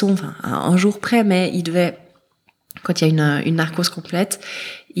nourrisson, un jour près, mais il devait, quand il y a une narcose complète,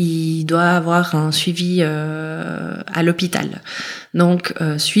 il doit avoir un suivi à l'hôpital. Donc,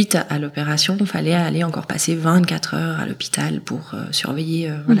 suite à l'opération, il fallait aller encore passer 24 heures à l'hôpital pour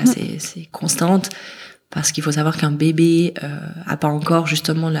surveiller. C'est constante, parce qu'il faut savoir qu'un bébé a pas encore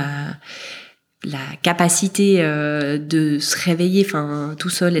justement la capacité de se réveiller, tout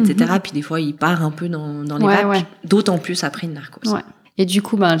seul, etc. Puis des fois, il part un peu dans les vagues, d'autant plus après une narcose. Ouais. Et du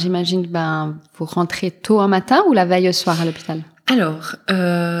coup, j'imagine vous rentrez tôt un matin ou la veille au soir à l'hôpital? Alors,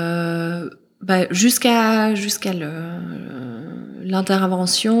 jusqu'à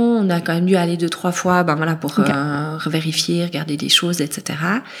l'intervention, on a quand même dû aller 2-3 fois, pour revérifier, regarder des choses, etc.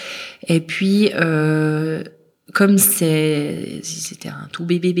 Et puis, comme c'était un tout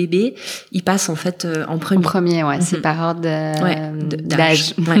bébé, il passe en fait en premier. En premier, c'est par ordre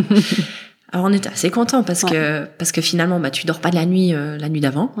d'âge. Ouais. Alors on était assez contents parce que finalement tu dors pas de la nuit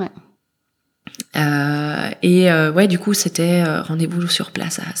d'avant. Ouais. Du coup c'était rendez-vous sur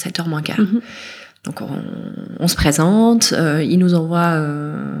place à 7h moins quart. Donc on se présente, ils nous envoient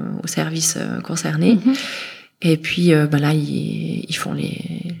au service concerné. Et puis là ils font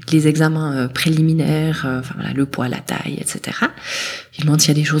les examens préliminaires, le poids, la taille, etc. Ils demandent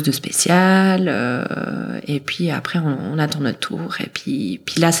s'il y a des choses de spécial, et puis après on attend notre tour. Et puis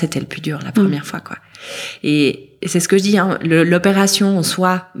là c'était le plus dur la première fois quoi. Et c'est ce que je dis, l'opération en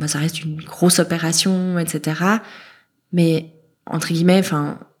soi, ça reste une grosse opération, etc. Mais entre guillemets,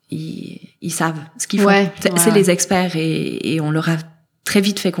 ils savent ce qu'ils font. C'est les experts et on leur a très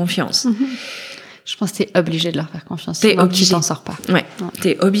vite fait confiance. Je pense que t'es obligé de leur faire confiance. Sinon, tu t'en sors pas. Ouais.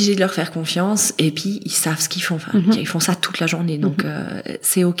 T'es obligé de leur faire confiance et puis ils savent ce qu'ils font. Ils font ça toute la journée, donc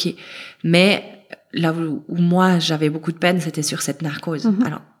c'est ok. Mais là où moi j'avais beaucoup de peine, c'était sur cette narcose.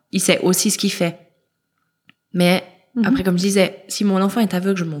 Alors, il sait aussi ce qu'il fait. Mais après, comme je disais, si mon enfant est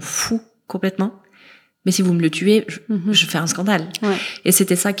aveugle, je m'en fous complètement. Mais si vous me le tuez, je fais un scandale. Ouais. Et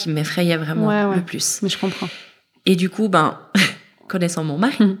c'était ça qui m'effrayait vraiment le plus. Mais je comprends. Et du coup, connaissant mon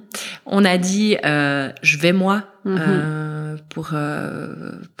mari, on a dit je vais moi pour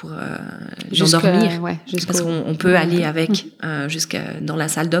l'endormir parce qu'on peut aller avec jusqu'à dans la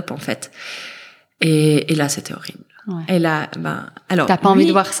salle d'op en fait. Et là c'était horrible. Ouais. Et là alors t'as pas envie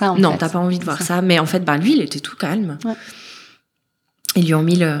de voir ça non, t'as pas envie de voir ça, mais en fait lui il était tout calme. Ouais. Ils lui ont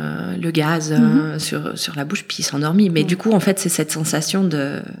mis le gaz sur la bouche puis il s'endormit, mais du coup en fait c'est cette sensation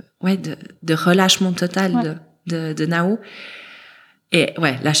de relâchement total de Nao. Et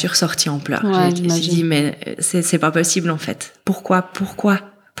là, je suis ressortie en pleurs. J'ai dit, mais c'est pas possible, en fait. Pourquoi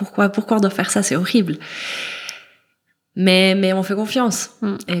on doit faire ça? C'est horrible. Mais on fait confiance.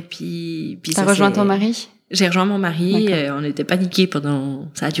 Et puis t'as rejoint ton mari? J'ai rejoint mon mari. Et on était paniqués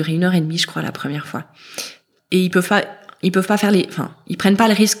ça a duré 1h30, je crois, la première fois. Et ils peuvent pas faire ils prennent pas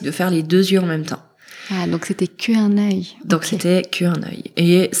le risque de faire les 2 yeux en même temps. Ah, donc c'était qu'un œil. Donc c'était qu'un œil.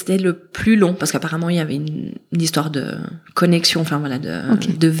 Et c'était le plus long, parce qu'apparemment il y avait une histoire de connexion, enfin voilà,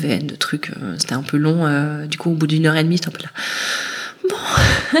 de veines, de trucs. C'était un peu long. Du coup, au bout d'1 heure et demie, c'était un peu là.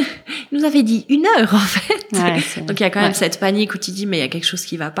 Bon, il nous avait dit 1 heure en fait. Ouais, donc il y a quand même cette panique où tu dis mais il y a quelque chose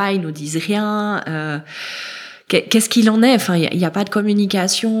qui va pas, ils nous disent rien. Qu'est-ce qu'il en est? Enfin, il y a pas de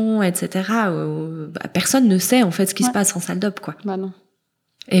communication, etc. Personne ne sait en fait ce qui se passe en salle d'op, quoi. Bah non.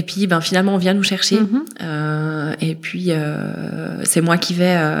 Et puis, finalement, on vient nous chercher. Et puis, c'est moi qui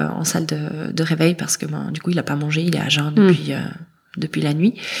vais en salle de réveil parce que, du coup, il a pas mangé, il est à jeun depuis la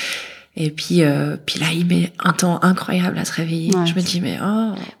nuit. Et puis là, il met un temps incroyable à se réveiller. Ouais, je me dis, mais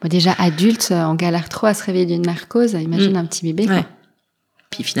oh. Bon, déjà, adulte, on galère trop à se réveiller d'une narcose. Imagine un petit bébé, quoi. Ouais.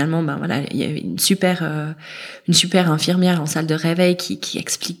 Puis finalement, voilà, il y avait une super infirmière en salle de réveil qui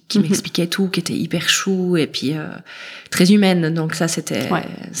m'expliquait tout, qui était hyper chou et puis très humaine. Donc ça, c'était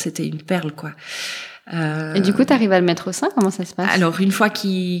une perle, quoi. Et du coup, t'arrives à le mettre au sein? Comment ça se passe? Alors, une fois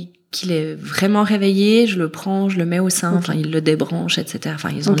qu'il est vraiment réveillé, je le prends, je le mets au sein. Enfin, ils le débranchent, etc. Enfin,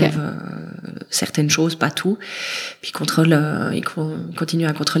 ils enlèvent certaines choses, pas tout. Puis ils continuent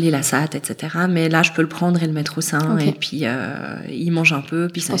à contrôler la SAT, etc. Mais là, je peux le prendre et le mettre au sein. Et puis, il mange un peu.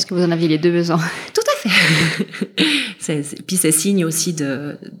 Puis je pense que vous en aviez les 2 besoins. Tout à fait. Puis c'est signe aussi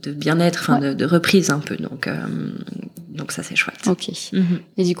de bien-être, enfin de reprise un peu. Donc ça, c'est chouette. Ok.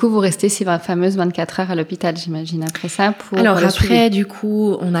 Et du coup, vous restez ces fameuses 24 heures à l'hôpital, j'imagine, après ça pour. Alors après, du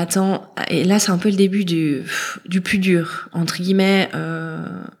coup, on attend. Et là, c'est un peu le début du plus dur, entre guillemets,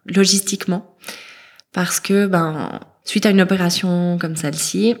 logistiquement. Parce que, suite à une opération comme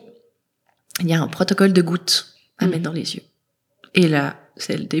celle-ci, il y a un protocole de gouttes à mettre dans les yeux. Et là,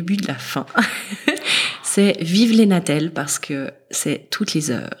 c'est le début de la fin. C'est vive les natelles parce que c'est toutes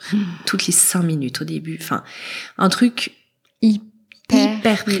les heures, toutes les 5 minutes au début. Enfin, un truc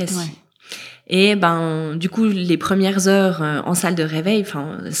hyper précis. Ouais. Et du coup, les premières heures en salle de réveil,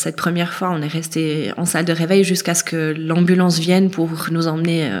 cette première fois, on est resté en salle de réveil jusqu'à ce que l'ambulance vienne pour nous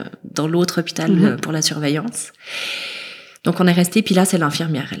emmener dans l'autre hôpital pour la surveillance. Donc on est resté, puis là c'est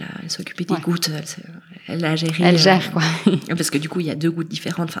l'infirmière, elle s'occupait des gouttes, elle a géré. Elle gère, quoi. Parce que du coup il y a 2 gouttes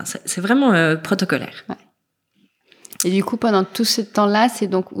différentes, enfin c'est vraiment protocolaire. Ouais. Et du coup pendant tout ce temps-là, c'est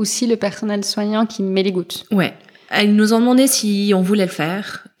donc aussi le personnel soignant qui met les gouttes. Ouais. Ils nous ont demandé si on voulait le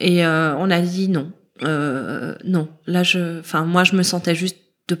faire, et on a dit non. Non. Là moi je me sentais juste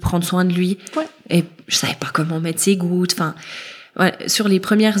de prendre soin de lui, et je savais pas comment mettre ses gouttes, enfin. Ouais, sur les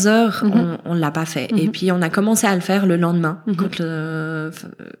premières heures, on l'a pas fait. Et puis, on a commencé à le faire le lendemain. Quand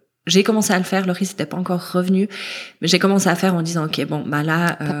j'ai commencé à le faire, Laurie n'était pas encore revenue, mais j'ai commencé à faire en disant, OK,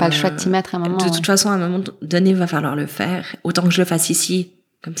 là... T'as pas le choix de t'y mettre à un moment. De toute façon, à un moment donné, il va falloir le faire. Autant que je le fasse ici.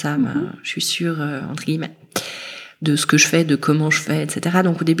 Comme ça, je suis sûre, entre guillemets, de ce que je fais, de comment je fais, etc.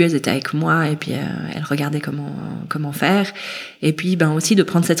 Donc au début, elles étaient avec moi et puis elles regardaient comment faire. Et puis aussi de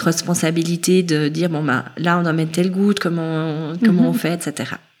prendre cette responsabilité de dire là on doit mettre telle goutte, comment on fait,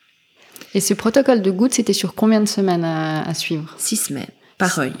 etc. Et ce protocole de gouttes, c'était sur combien de semaines à suivre? 6 semaines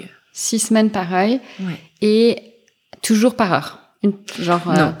par œil. 6 semaines par œil. Ouais. Et toujours par heure,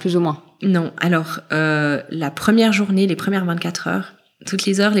 plus ou moins. Non. Alors la première journée, les premières 24 heures. Toutes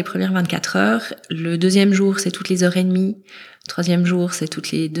les heures, les premières 24 heures. Le deuxième jour, c'est toutes les heures et demie. Le troisième jour, c'est toutes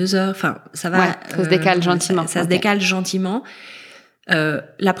les 2 heures. Enfin, ça va. Ouais, ça se décale gentiment. Ça se décale gentiment.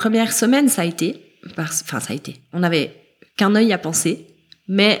 La première semaine, ça a été. On n'avait qu'un œil à penser.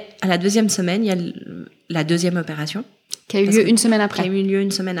 Mais à la deuxième semaine, il y a la deuxième opération. Qui a eu lieu une semaine après. Qui a eu lieu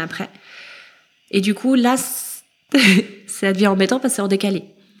une semaine après. Et du coup, là, ça devient embêtant parce que c'est en décalé.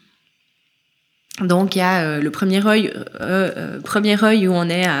 Donc il y a le premier œil où on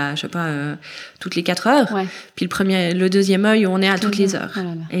est à toutes les 4 heures, puis le deuxième œil où on est à toutes les heures.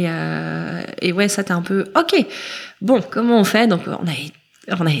 Et ouais, ça t'es un peu OK. Bon, comment on fait? Donc on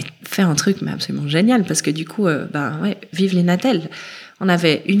avait fait un truc mais absolument génial parce que du coup vive les natelles. On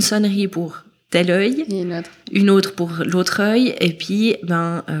avait une sonnerie pour tel œil, une autre pour l'autre œil, et puis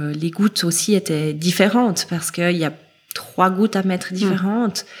les gouttes aussi étaient différentes parce qu'il y a 3 gouttes à mettre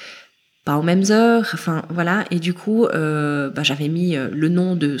différentes. Pas aux mêmes heures, enfin voilà. Et du coup, j'avais mis le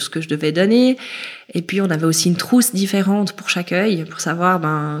nom de ce que je devais donner. Et puis on avait aussi une trousse différente pour chaque œil, pour savoir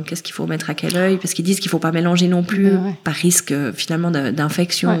qu'est-ce qu'il faut mettre à quel œil, parce qu'ils disent qu'il faut pas mélanger non plus, par risque finalement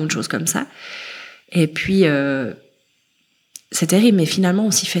d'infection ou de choses comme ça. Et puis c'est terrible, mais finalement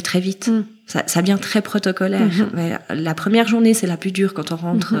on s'y fait très vite. Ça devient très protocolaire. La première journée, c'est la plus dure quand on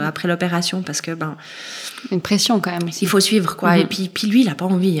rentre après l'opération parce que une pression quand même aussi. Il faut suivre quoi. Et puis lui, il a pas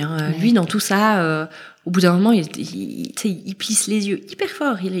envie. Lui, dans tout ça, au bout d'un moment, il plisse les yeux hyper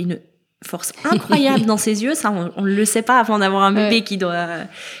fort. Il a force incroyable dans ses yeux. Ça, on le sait pas avant d'avoir un bébé qui doit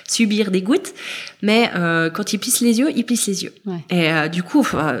subir des gouttes. Mais quand il plisse les yeux, il plisse les yeux. Ouais. Et du coup,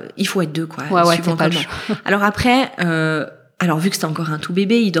 il faut être deux, quoi. Suivant comment. Alors après, vu que c'était encore un tout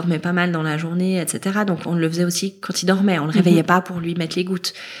bébé, il dormait pas mal dans la journée, etc. Donc on le faisait aussi quand il dormait. On le réveillait pas pour lui mettre les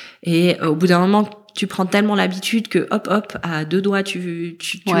gouttes. Et au bout d'un moment, tu prends tellement l'habitude que hop, à deux doigts, tu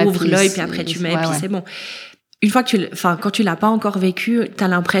ouvres l'œil, puis après tu mets, puis c'est bon. Une fois que quand tu l'as pas encore vécu, t'as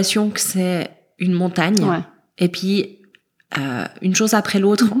l'impression que c'est une montagne. Ouais. Et puis, une chose après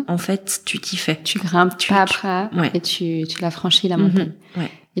l'autre, en fait, tu t'y fais. Tu grimpes pas après, et tu l'as franchi, la montagne.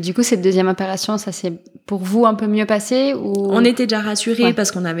 Ouais. Et du coup, cette deuxième opération, ça s'est pour vous un peu mieux passé ou... On était déjà rassurés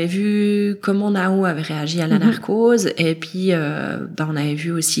parce qu'on avait vu comment Nao avait réagi à la narcose. Et puis, on avait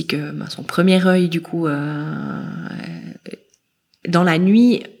vu aussi que son premier œil, du coup... dans la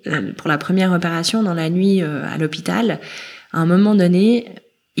nuit, pour la première opération, dans la nuit à l'hôpital, à un moment donné,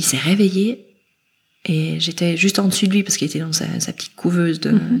 il s'est réveillé et j'étais juste en dessus de lui parce qu'il était dans sa petite couveuse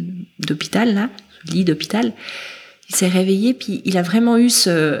d'hôpital, là, lit d'hôpital. Il s'est réveillé puis il a vraiment eu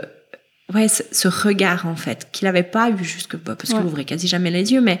ce regard, en fait, qu'il n'avait pas eu parce qu'il ouvrait quasi jamais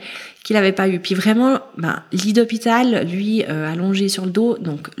les yeux, mais qu'il n'avait pas eu. Puis vraiment, lit d'hôpital, lui, allongé sur le dos,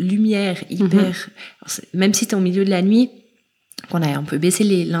 donc lumière hyper... Même si c'était au milieu de la nuit, qu'on a un peu baissé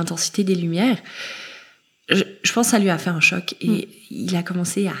l'intensité des lumières, je pense que ça lui a fait un choc et il a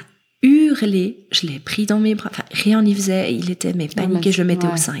commencé à hurler. Je l'ai pris dans mes bras, rien n'y faisait, il était paniqué, je le mettais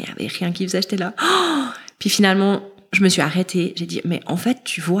au sein, il n'y avait rien qui faisait, j'étais là. Puis finalement, je me suis arrêtée, j'ai dit, mais en fait,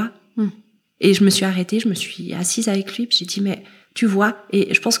 tu vois. Et je me suis arrêtée, je me suis assise avec lui, puis j'ai dit, mais tu vois,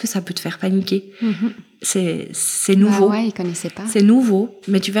 et je pense que ça peut te faire paniquer. C'est nouveau. Il connaissait pas. C'est nouveau,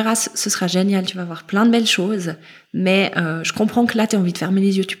 mais tu verras, ce sera génial, tu vas voir plein de belles choses. Mais je comprends que là, tu as envie de fermer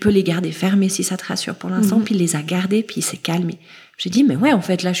les yeux, tu peux les garder fermés si ça te rassure pour l'instant. Puis il les a gardés, puis il s'est calmé. J'ai dit, mais ouais, en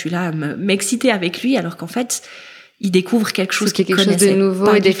fait, là, je suis là à m'exciter avec lui, alors qu'en fait, il découvre quelque chose qu'il connaissait. Quelque chose de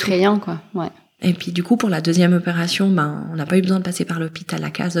nouveau et d'effrayant, quoi. Ouais. Et puis du coup, pour la deuxième opération, on n'a pas eu besoin de passer par l'hôpital,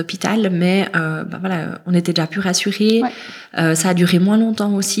 la case d'hôpital, mais on était déjà plus rassurés. Ouais. Ça a duré moins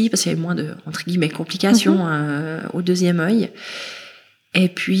longtemps aussi, parce qu'il y avait moins de, entre guillemets, complications au deuxième œil. Et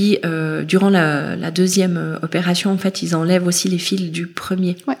puis, durant la deuxième opération, en fait, ils enlèvent aussi les fils du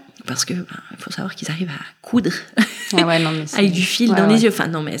premier. Ouais. Parce que il faut savoir qu'ils arrivent à coudre avec du fil dans les yeux. Enfin,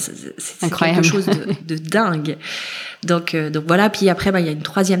 non, mais c'est quelque chose de dingue. Donc voilà. Puis après, il y a une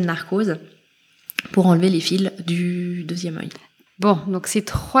troisième narcose pour enlever les fils du deuxième œil. Bon, donc c'est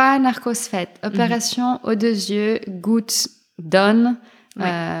 3 narcoses faites. Opération aux 2 yeux, gouttes, donne. Ouais.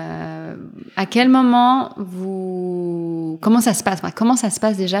 À quel moment comment ça se passe? Comment ça se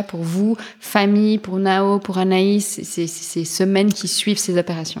passe déjà pour vous, famille, pour Nao, pour Anaïs, ces semaines qui suivent ces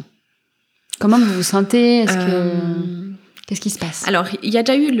opérations? Comment vous vous sentez? Qu'est-ce qui se passe? Alors, il y a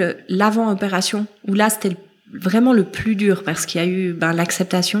déjà eu l'avant-opération, où là, c'était vraiment le plus dur, parce qu'il y a eu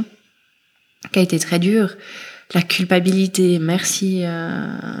l'acceptation, qui a été très dure, la culpabilité, merci,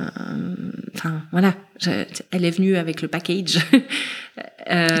 voilà, elle est venue avec le package.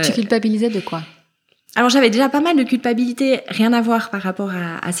 Tu culpabilisais de quoi? Alors j'avais déjà pas mal de culpabilité, rien à voir par rapport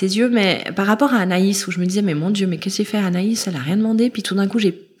à ses yeux, mais par rapport à Anaïs, où je me disais, mais mon Dieu, mais qu'est-ce qu'elle fait Anaïs? Elle a rien demandé, puis tout d'un coup,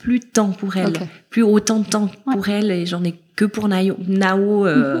 j'ai plus de temps pour elle, plus autant de temps pour elle, et j'en ai que pour Nao,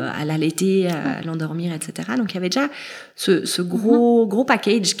 à l'allaiter, à l'endormir, etc. Donc il y avait déjà ce gros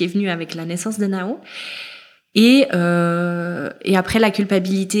package qui est venu avec la naissance de Nao. Et après la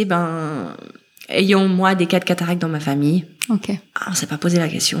culpabilité, ayant moi des cas de cataracte dans ma famille, on s'est pas posé la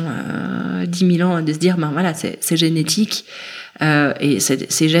question 10 000 ans de se dire voilà, c'est génétique, et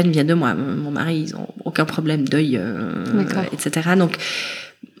ces gènes viennent de moi. Mon mari, ils ont aucun problème d'œil, etc. Donc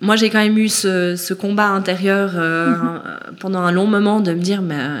moi j'ai quand même eu ce combat intérieur pendant un long moment de me dire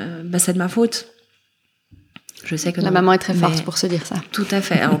c'est de ma faute. Je sais que la maman est très forte pour se dire ça. Tout à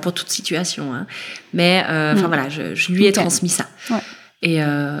fait, alors pour toute situation, hein. Mais voilà, je lui ai transmis ça. Ouais. Et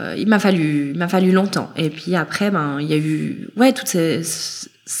il m'a fallu longtemps. Et puis après, il y a eu toutes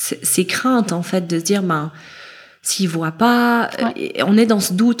ces craintes, en fait, de se dire s'il voit pas, on est dans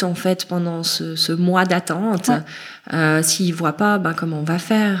ce doute, en fait, pendant ce mois d'attente. S'il voit pas, comment on va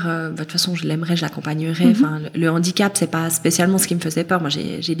faire? De toute façon, je l'aimerais, je l'accompagnerais. Enfin, le handicap, c'est pas spécialement ce qui me faisait peur. Moi,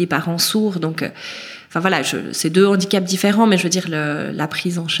 j'ai des parents sourds, donc voilà, c'est 2 handicaps différents, mais je veux dire la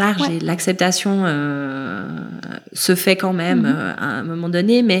prise en charge et l'acceptation se fait quand même à un moment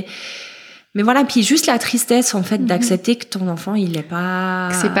donné, mais voilà, puis juste la tristesse, en fait, d'accepter que ton enfant, il est pas...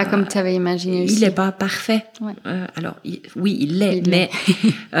 C'est pas comme tu avais imaginé aussi. Il est pas parfait. Ouais. Alors, oui, il l'est, mais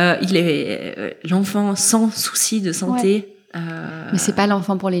il est l'enfant sans souci de santé. Ouais. Mais c'est pas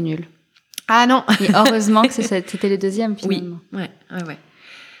l'enfant pour les nuls. Ah non. Et heureusement que c'était le deuxième, finalement. Oui, ouais.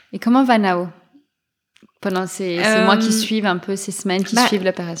 Et comment va Nao pendant ces mois qui suivent un peu, ces semaines qui suivent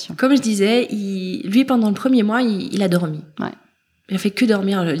l'opération? Comme je disais, lui, pendant le premier mois, il a dormi. Ouais. Il a fait que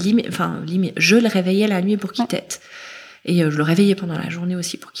dormir. Je le réveillais la nuit pour qu'il tète. Et je le réveillais pendant la journée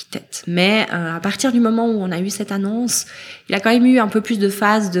aussi pour qu'il tète. Mais à partir du moment où on a eu cette annonce, il a quand même eu un peu plus de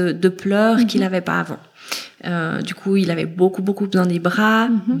phases de pleurs qu'il n'avait pas avant. Du coup, il avait beaucoup besoin des bras.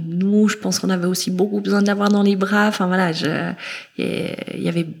 Nous, je pense qu'on avait aussi beaucoup besoin de l'avoir dans les bras. Enfin voilà, il y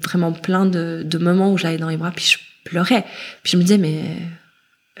avait vraiment plein de moments où j'allais dans les bras puis je pleurais. Puis je me disais mais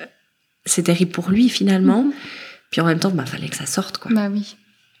c'est terrible pour lui finalement. Puis en même temps, fallait que ça sorte quoi. Bah oui.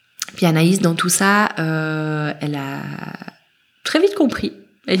 Puis Anaïs, dans tout ça, elle a très vite compris.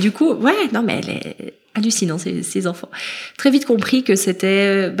 Et du coup, elle est hallucinante, ces enfants. Très vite compris que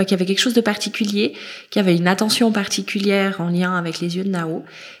c'était, qu'il y avait quelque chose de particulier, qu'il y avait une attention particulière en lien avec les yeux de Nao.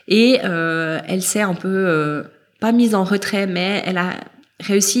 Et elle s'est un peu, pas mise en retrait, mais elle a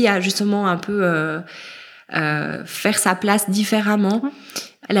réussi à justement un peu faire sa place différemment.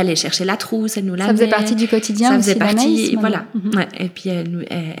 Elle allait chercher la trousse, elle nous l'amenait. Ça faisait partie du quotidien. Ça faisait partie, voilà. Ouais. Et puis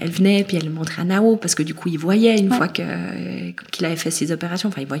elle venait, puis elle montrait à Nao parce que du coup il voyait une fois qu'il avait fait ses opérations.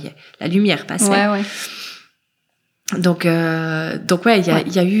 Enfin, il voyait la lumière passer. Ouais. Donc il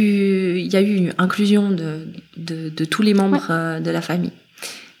y a eu une inclusion de tous les membres de la famille.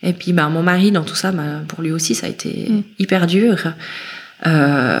 Et puis mon mari dans tout ça, pour lui aussi ça a été hyper dur.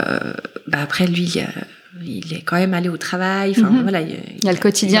 Après lui il est quand même allé au travail. Enfin, voilà, il y a le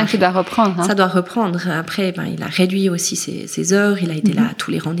quotidien qui doit reprendre. Hein. Ça doit reprendre. Après, il a réduit aussi ses heures. Il a été là à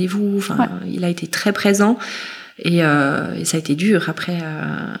tous les rendez-vous. Enfin, il a été très présent. Et ça a été dur. Après,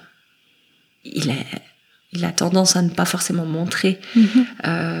 il a tendance à ne pas forcément montrer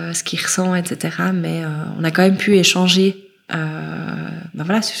ce qu'il ressent, etc. Mais on a quand même pu échanger.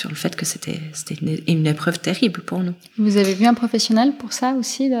 Sur le fait que c'était une épreuve terrible pour nous. Vous avez vu un professionnel pour ça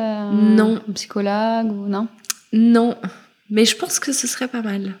aussi, non, un psychologue ou non? Non, mais je pense que ce serait pas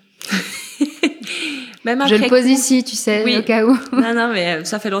mal. Même après je le pose ici, tu sais, au cas où. Non, mais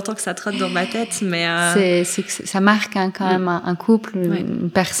ça fait longtemps que ça trotte dans ma tête, mais c'est que ça marque quand même un couple, une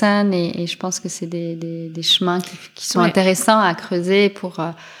personne, et je pense que c'est des chemins qui sont intéressants à creuser pour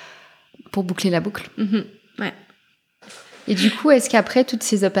boucler la boucle. Ouais. Et du coup, est-ce qu'après toutes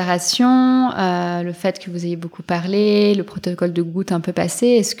ces opérations, le fait que vous ayez beaucoup parlé, le protocole de goutte un peu passé,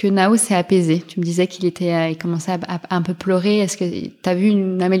 est-ce que Nao s'est apaisé? Tu me disais il commençait à un peu pleurer. Est-ce que tu as vu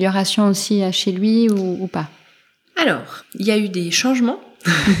une amélioration aussi chez lui ou pas? Alors, il y a eu des changements,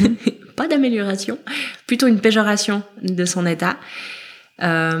 pas d'amélioration, plutôt une péjoration de son état,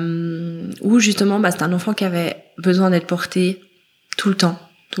 où justement, c'est un enfant qui avait besoin d'être porté tout le temps,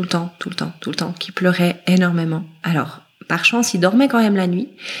 qui pleurait énormément. Alors, par chance, il dormait quand même la nuit,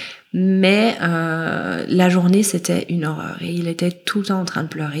 mais la journée, c'était une horreur. Et il était tout le temps en train de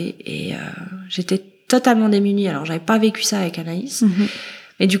pleurer. Et j'étais totalement démunie. Alors, j'avais pas vécu ça avec Anaïs.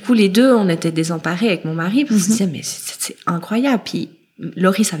 Mais du coup, les deux, on était désemparés avec mon mari. Parce qu'on se disait, mais c'est incroyable. Puis,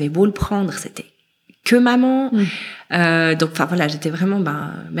 Loris avait beau le prendre, c'était que maman. Donc, voilà, j'étais vraiment,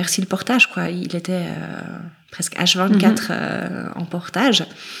 merci le portage, quoi. Il était presque H24 en portage.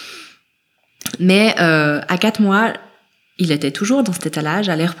 Mais à 4 mois... il était toujours dans cet état-là,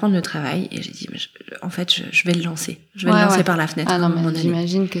 j'allais reprendre le travail et j'ai dit, je vais le lancer. Je vais le lancer par la fenêtre. Ah non, mais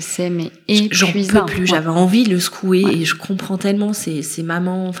j'imagine que c'est épuisant. J'en peux plus, j'avais envie de le secouer et je comprends tellement ces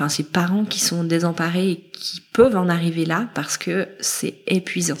mamans, ces parents qui sont désemparés et qui peuvent en arriver là parce que c'est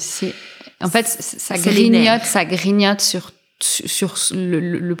épuisant. En fait, ça grignote sur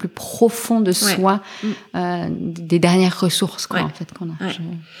le plus profond de soi, des dernières ressources, en fait, qu'on a.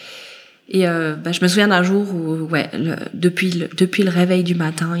 Et je me souviens d'un jour où, depuis le réveil du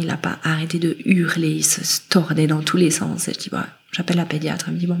matin, il n'a pas arrêté de hurler, il se tordait dans tous les sens. Et je dis, j'appelle la pédiatre.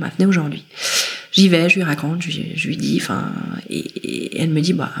 Elle me dit, venez aujourd'hui. J'y vais, je lui raconte, je lui dis, et elle me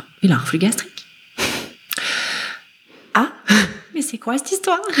dit, il a un reflux gastrique. Ah, mais c'est quoi cette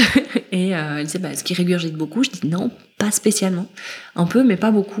histoire? Et elle disait, est-ce qu'il régurgite beaucoup? Je dis, non, pas spécialement. Un peu, mais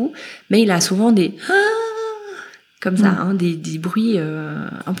pas beaucoup. Mais il a souvent des... comme ça, des bruits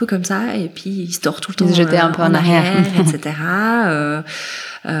un peu comme ça, et puis il se tord tout le temps. Il se jetait un peu en arrière, etc.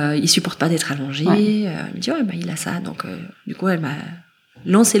 Il supporte pas d'être allongé. Il me dit, il a ça. Donc, du coup, elle m'a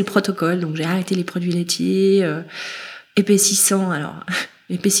lancé le protocole. Donc, j'ai arrêté les produits laitiers, épaississant. Alors,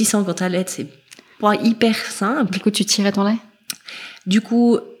 épaississant quand t'allaites, c'est pas hyper simple. Du coup, tu tirais ton lait? Du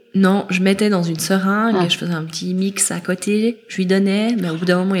coup, non, je mettais dans une seringue, je faisais un petit mix à côté, je lui donnais, mais au bout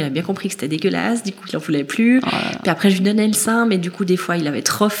d'un moment, il a bien compris que c'était dégueulasse, du coup, il en voulait plus. Puis après, je lui donnais le sein, mais du coup, des fois, il avait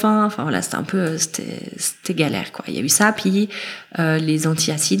trop faim. Enfin, voilà, c'était un peu, c'était galère, quoi. Il y a eu ça, puis les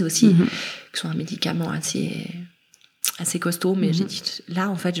antiacides aussi, qui sont un médicament assez assez costaud, mais j'ai dit, là,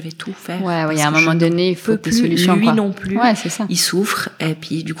 en fait, je vais tout faire. Ouais, il y a un moment donné, il faut des solutions. Lui quoi. non plus. Ouais, c'est ça. Il souffre. Et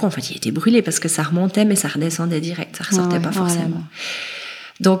puis, du coup, en fait, il était brûlé parce que ça remontait, mais ça redescendait direct. Ça ressortait pas forcément.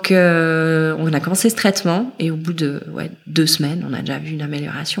 Donc, on a commencé ce traitement et au bout de 2 semaines, on a déjà vu une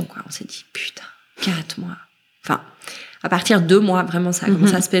amélioration. Quoi. On s'est dit, putain, 4 mois. Enfin, à partir de 2 mois, vraiment, ça a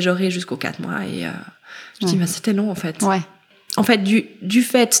commencé à se péjorer jusqu'aux 4 mois. Et je me dis, c'était long, en fait. Ouais. En fait, du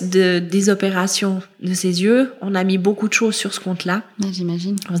fait des opérations de ses yeux, on a mis beaucoup de choses sur ce compte-là. Ouais,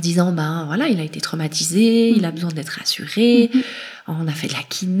 j'imagine. En se disant, voilà, il a été traumatisé, il a besoin d'être rassuré. On a fait de la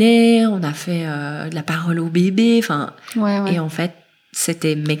kiné, on a fait de la parole au bébé. Enfin, et en fait,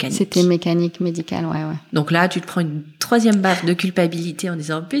 c'était mécanique. C'était mécanique, médical, ouais. Donc là, tu te prends une 3e baffe de culpabilité en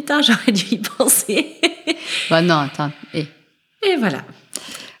disant, putain, j'aurais dû y penser. Non, attends. Et voilà.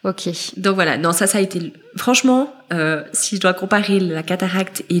 Ok. Donc voilà, non, ça a été... Franchement, si je dois comparer la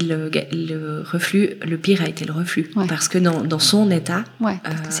cataracte et le reflux, le pire a été le reflux. Ouais. Parce que dans son état... Ouais,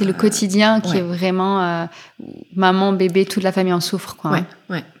 parce que c'est le quotidien qui est vraiment... maman, bébé, toute la famille en souffre, quoi.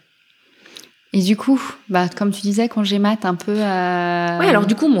 Ouais. Et du coup, comme tu disais, congé mat un peu... Ouais, alors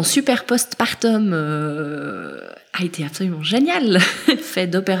du coup, mon super postpartum a été absolument génial. Fait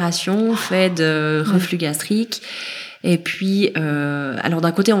d'opérations, fait de reflux gastrique... Et puis, alors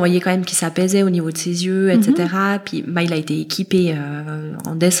d'un côté, on voyait quand même qu'il s'apaisait au niveau de ses yeux, etc. Puis, il a été équipé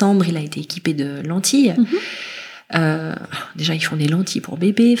en décembre, il a été équipé de lentilles. Déjà, ils font des lentilles pour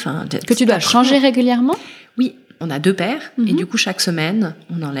bébé. Que tu dois changer régulièrement ? Oui, on a 2 paires. Et du coup, chaque semaine,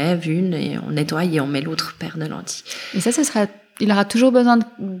 on enlève une et on nettoie et on met l'autre paire de lentilles. Et ça sera... Il aura toujours besoin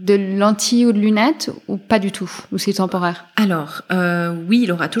de lentilles ou de lunettes ou pas du tout ? Ou c'est temporaire ? Alors, oui,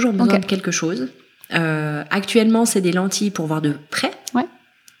 il aura toujours besoin de quelque chose. Actuellement, c'est des lentilles pour voir de près. Ouais.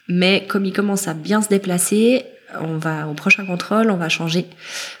 Mais comme il commence à bien se déplacer, au prochain contrôle, on va changer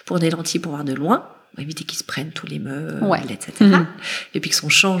pour des lentilles pour voir de loin. On va éviter qu'ils se prennent tous les meubles, etc. Et puis que son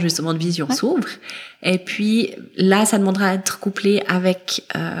champ, justement, de vision s'ouvre. Et puis, là, ça demandera à être couplé avec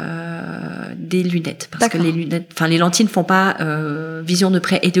des lunettes. Parce que les lentilles ne font pas vision de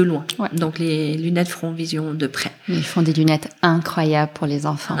près et de loin. Ouais. Donc, les lunettes feront vision de près. Mais ils font des lunettes incroyables pour les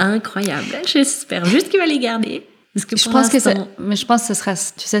enfants. Incroyables. J'espère juste qu'il va les garder. Parce que je pense que ce sera,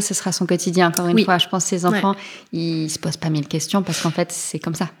 tu sais, ce sera son quotidien, encore une fois. Je pense que ces enfants, ils se posent pas 1000 questions parce qu'en fait, c'est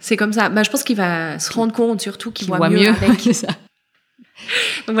comme ça. C'est comme ça. Je pense qu'il va se rendre compte, surtout qu'il voit mieux avec ça.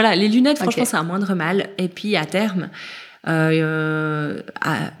 Donc voilà, les lunettes, franchement, c'est un moindre mal. Et puis, à terme, ils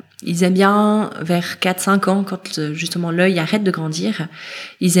aiment bien, vers 4-5 ans, quand justement l'œil arrête de grandir,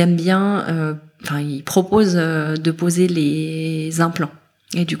 ils aiment bien, ils proposent de poser les implants.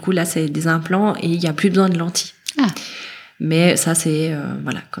 Et du coup, là, c'est des implants et il n'y a plus besoin de lentilles. Mais ça, c'est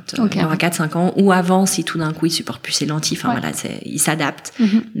quand il aura 4-5 ans ou avant, si tout d'un coup il supporte plus ses lentilles, il s'adapte.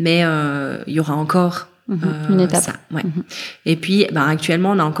 Mais il y aura encore une étape. Ça. Ouais. Et puis,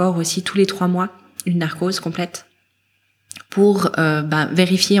 actuellement, on a encore aussi tous les 3 mois une narcose complète pour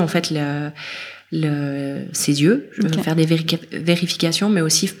vérifier en fait ses yeux, faire des vérifications, mais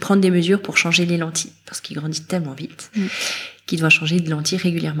aussi prendre des mesures pour changer les lentilles parce qu'il grandit tellement vite. Qui doit changer de lentilles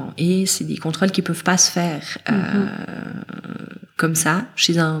régulièrement. Et c'est des contrôles qui peuvent pas se faire comme ça,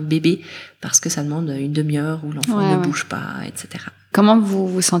 chez un bébé, parce que ça demande une demi-heure où l'enfant ne bouge pas, etc. Comment vous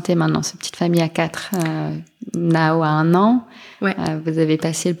vous sentez maintenant, cette petite famille à 4 Nao a 1 an. Vous avez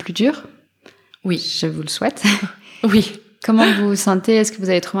passé le plus dur. Oui. Je vous le souhaite. Oui. Comment vous vous sentez ? Est-ce que vous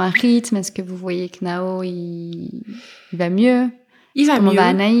avez trouvé un rythme ? Est-ce que vous voyez que Nao, il va mieux ? Comment va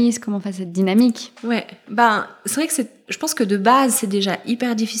Anaïs ? Comment va cette dynamique ? Ouais, c'est vrai que je pense que de base, c'est déjà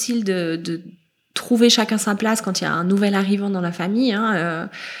hyper difficile de trouver chacun sa place quand il y a un nouvel arrivant dans la famille.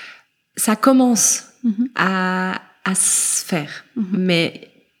 Ça commence à se faire. Mais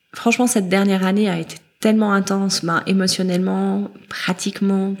franchement, cette dernière année a été tellement intense, émotionnellement,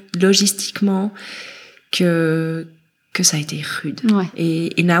 pratiquement, logistiquement, que ça a été rude. Ouais.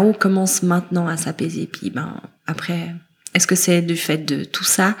 Et Nao commence maintenant à s'apaiser. Puis après... Est-ce que c'est du fait de tout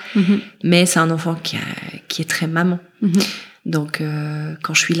ça ? Mais c'est un enfant qui est très maman. Donc,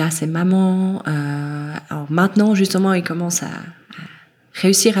 quand je suis là, c'est maman. Alors maintenant, justement, il commence à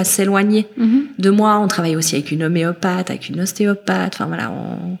réussir à s'éloigner de moi. On travaille aussi avec une homéopathe, avec une ostéopathe. Enfin voilà,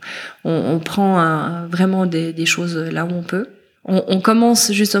 on prend vraiment des choses là où on peut. On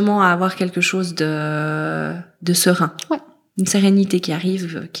commence justement à avoir quelque chose de serein. Ouais. Une sérénité qui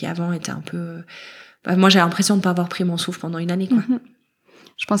arrive, qui avant était un peu... moi, j'ai l'impression de ne pas avoir pris mon souffle pendant une année, quoi.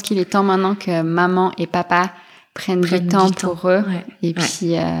 Je pense qu'il est temps maintenant que maman et papa prennent du temps pour eux et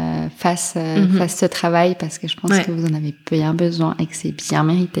puis fassent ce travail parce que je pense que vous en avez bien besoin et que c'est bien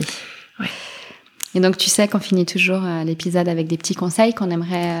mérité. Ouais. Et donc, tu sais qu'on finit toujours l'épisode avec des petits conseils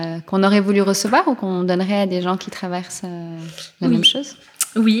qu'on aurait voulu recevoir ou qu'on donnerait à des gens qui traversent la même chose.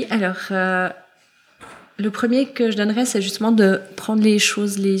 Oui, alors le premier que je donnerais, c'est justement de prendre les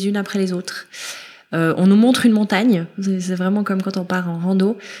choses les unes après les autres. On nous montre une montagne, c'est vraiment comme quand on part en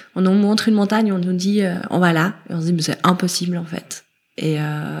rando. On nous montre une montagne, on nous dit on va là, et on se dit mais c'est impossible en fait. Et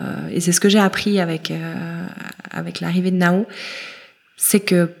c'est ce que j'ai appris avec l'arrivée de Nao. C'est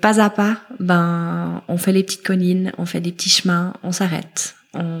que pas à pas, on fait les petites collines, on fait des petits chemins, on s'arrête,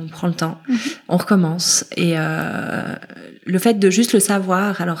 on prend le temps, on recommence. Et le fait de juste le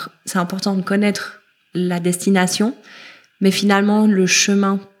savoir, alors c'est important de connaître la destination, mais finalement le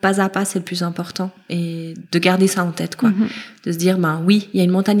chemin pas à pas c'est le plus important et de garder ça en tête, quoi. De se dire oui, il y a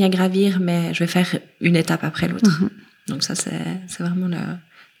une montagne à gravir, mais je vais faire une étape après l'autre. Donc ça c'est vraiment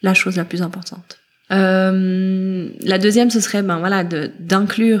la chose la plus importante. La deuxième, ce serait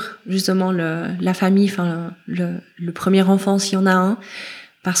d'inclure justement la famille, le premier enfant s'il y en a un,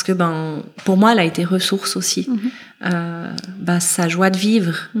 parce que pour moi elle a été ressource aussi. Sa joie de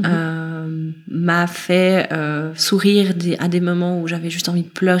vivre m'a fait sourire à des moments où j'avais juste envie de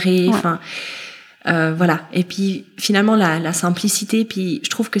pleurer. Voilà. Et puis finalement la simplicité, puis je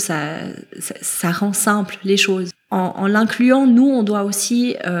trouve que ça rend simple les choses. En l'incluant, nous, on doit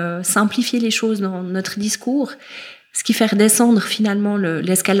aussi simplifier les choses dans notre discours, ce qui fait redescendre finalement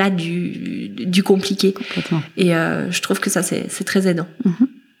l'escalade du compliqué. Complètement. Et je trouve que ça, c'est très aidant.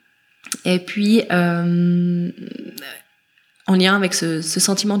 Et puis, en lien avec ce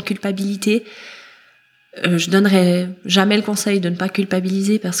sentiment de culpabilité, je donnerais jamais le conseil de ne pas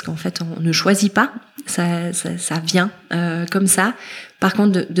culpabiliser parce qu'en fait, on ne choisit pas. Ça vient comme ça. Par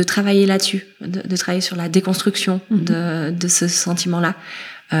contre, de travailler là-dessus, de travailler sur la déconstruction de ce sentiment-là,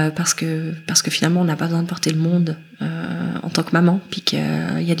 parce que finalement, on n'a pas besoin de porter le monde en tant que maman, puis qu'il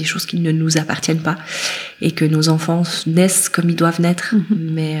y a des choses qui ne nous appartiennent pas, et que nos enfants naissent comme ils doivent naître.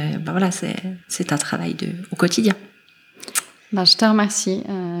 Mais voilà, c'est un travail au quotidien. Je te remercie,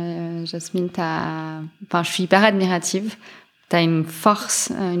 Jasmine. Je suis hyper admirative. Tu as une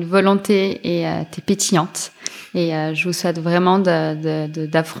force, une volonté et tu es pétillante. Et je vous souhaite vraiment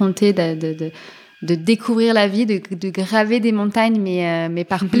d'affronter, de découvrir la vie, de graver des montagnes, mais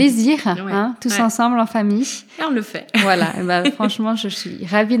par plaisir, tous ensemble en famille. Et on le fait. Voilà. Franchement, je suis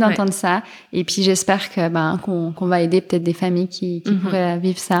ravie d'entendre ça. Et puis j'espère qu'on va aider peut-être des familles qui pourraient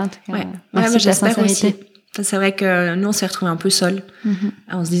vivre ça. En tout cas, merci de la sincérité. Aussi. C'est vrai que nous, on s'est retrouvés un peu seuls,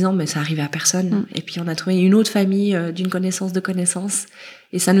 en se disant, mais ça arrivait à personne. Et puis, on a trouvé une autre famille d'une connaissance de connaissances.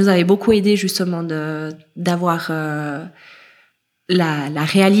 Et ça nous avait beaucoup aidé, justement, d'avoir la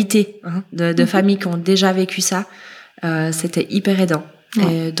réalité de familles qui ont déjà vécu ça. C'était hyper aidant.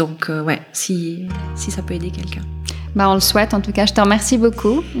 Et donc, si ça peut aider quelqu'un. On le souhaite. En tout cas, je te remercie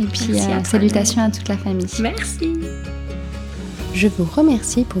beaucoup. Et puis, salutations à toute la famille. Merci. Je vous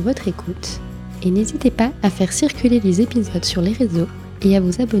remercie pour votre écoute. Et n'hésitez pas à faire circuler les épisodes sur les réseaux et à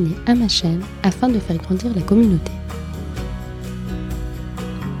vous abonner à ma chaîne afin de faire grandir la communauté.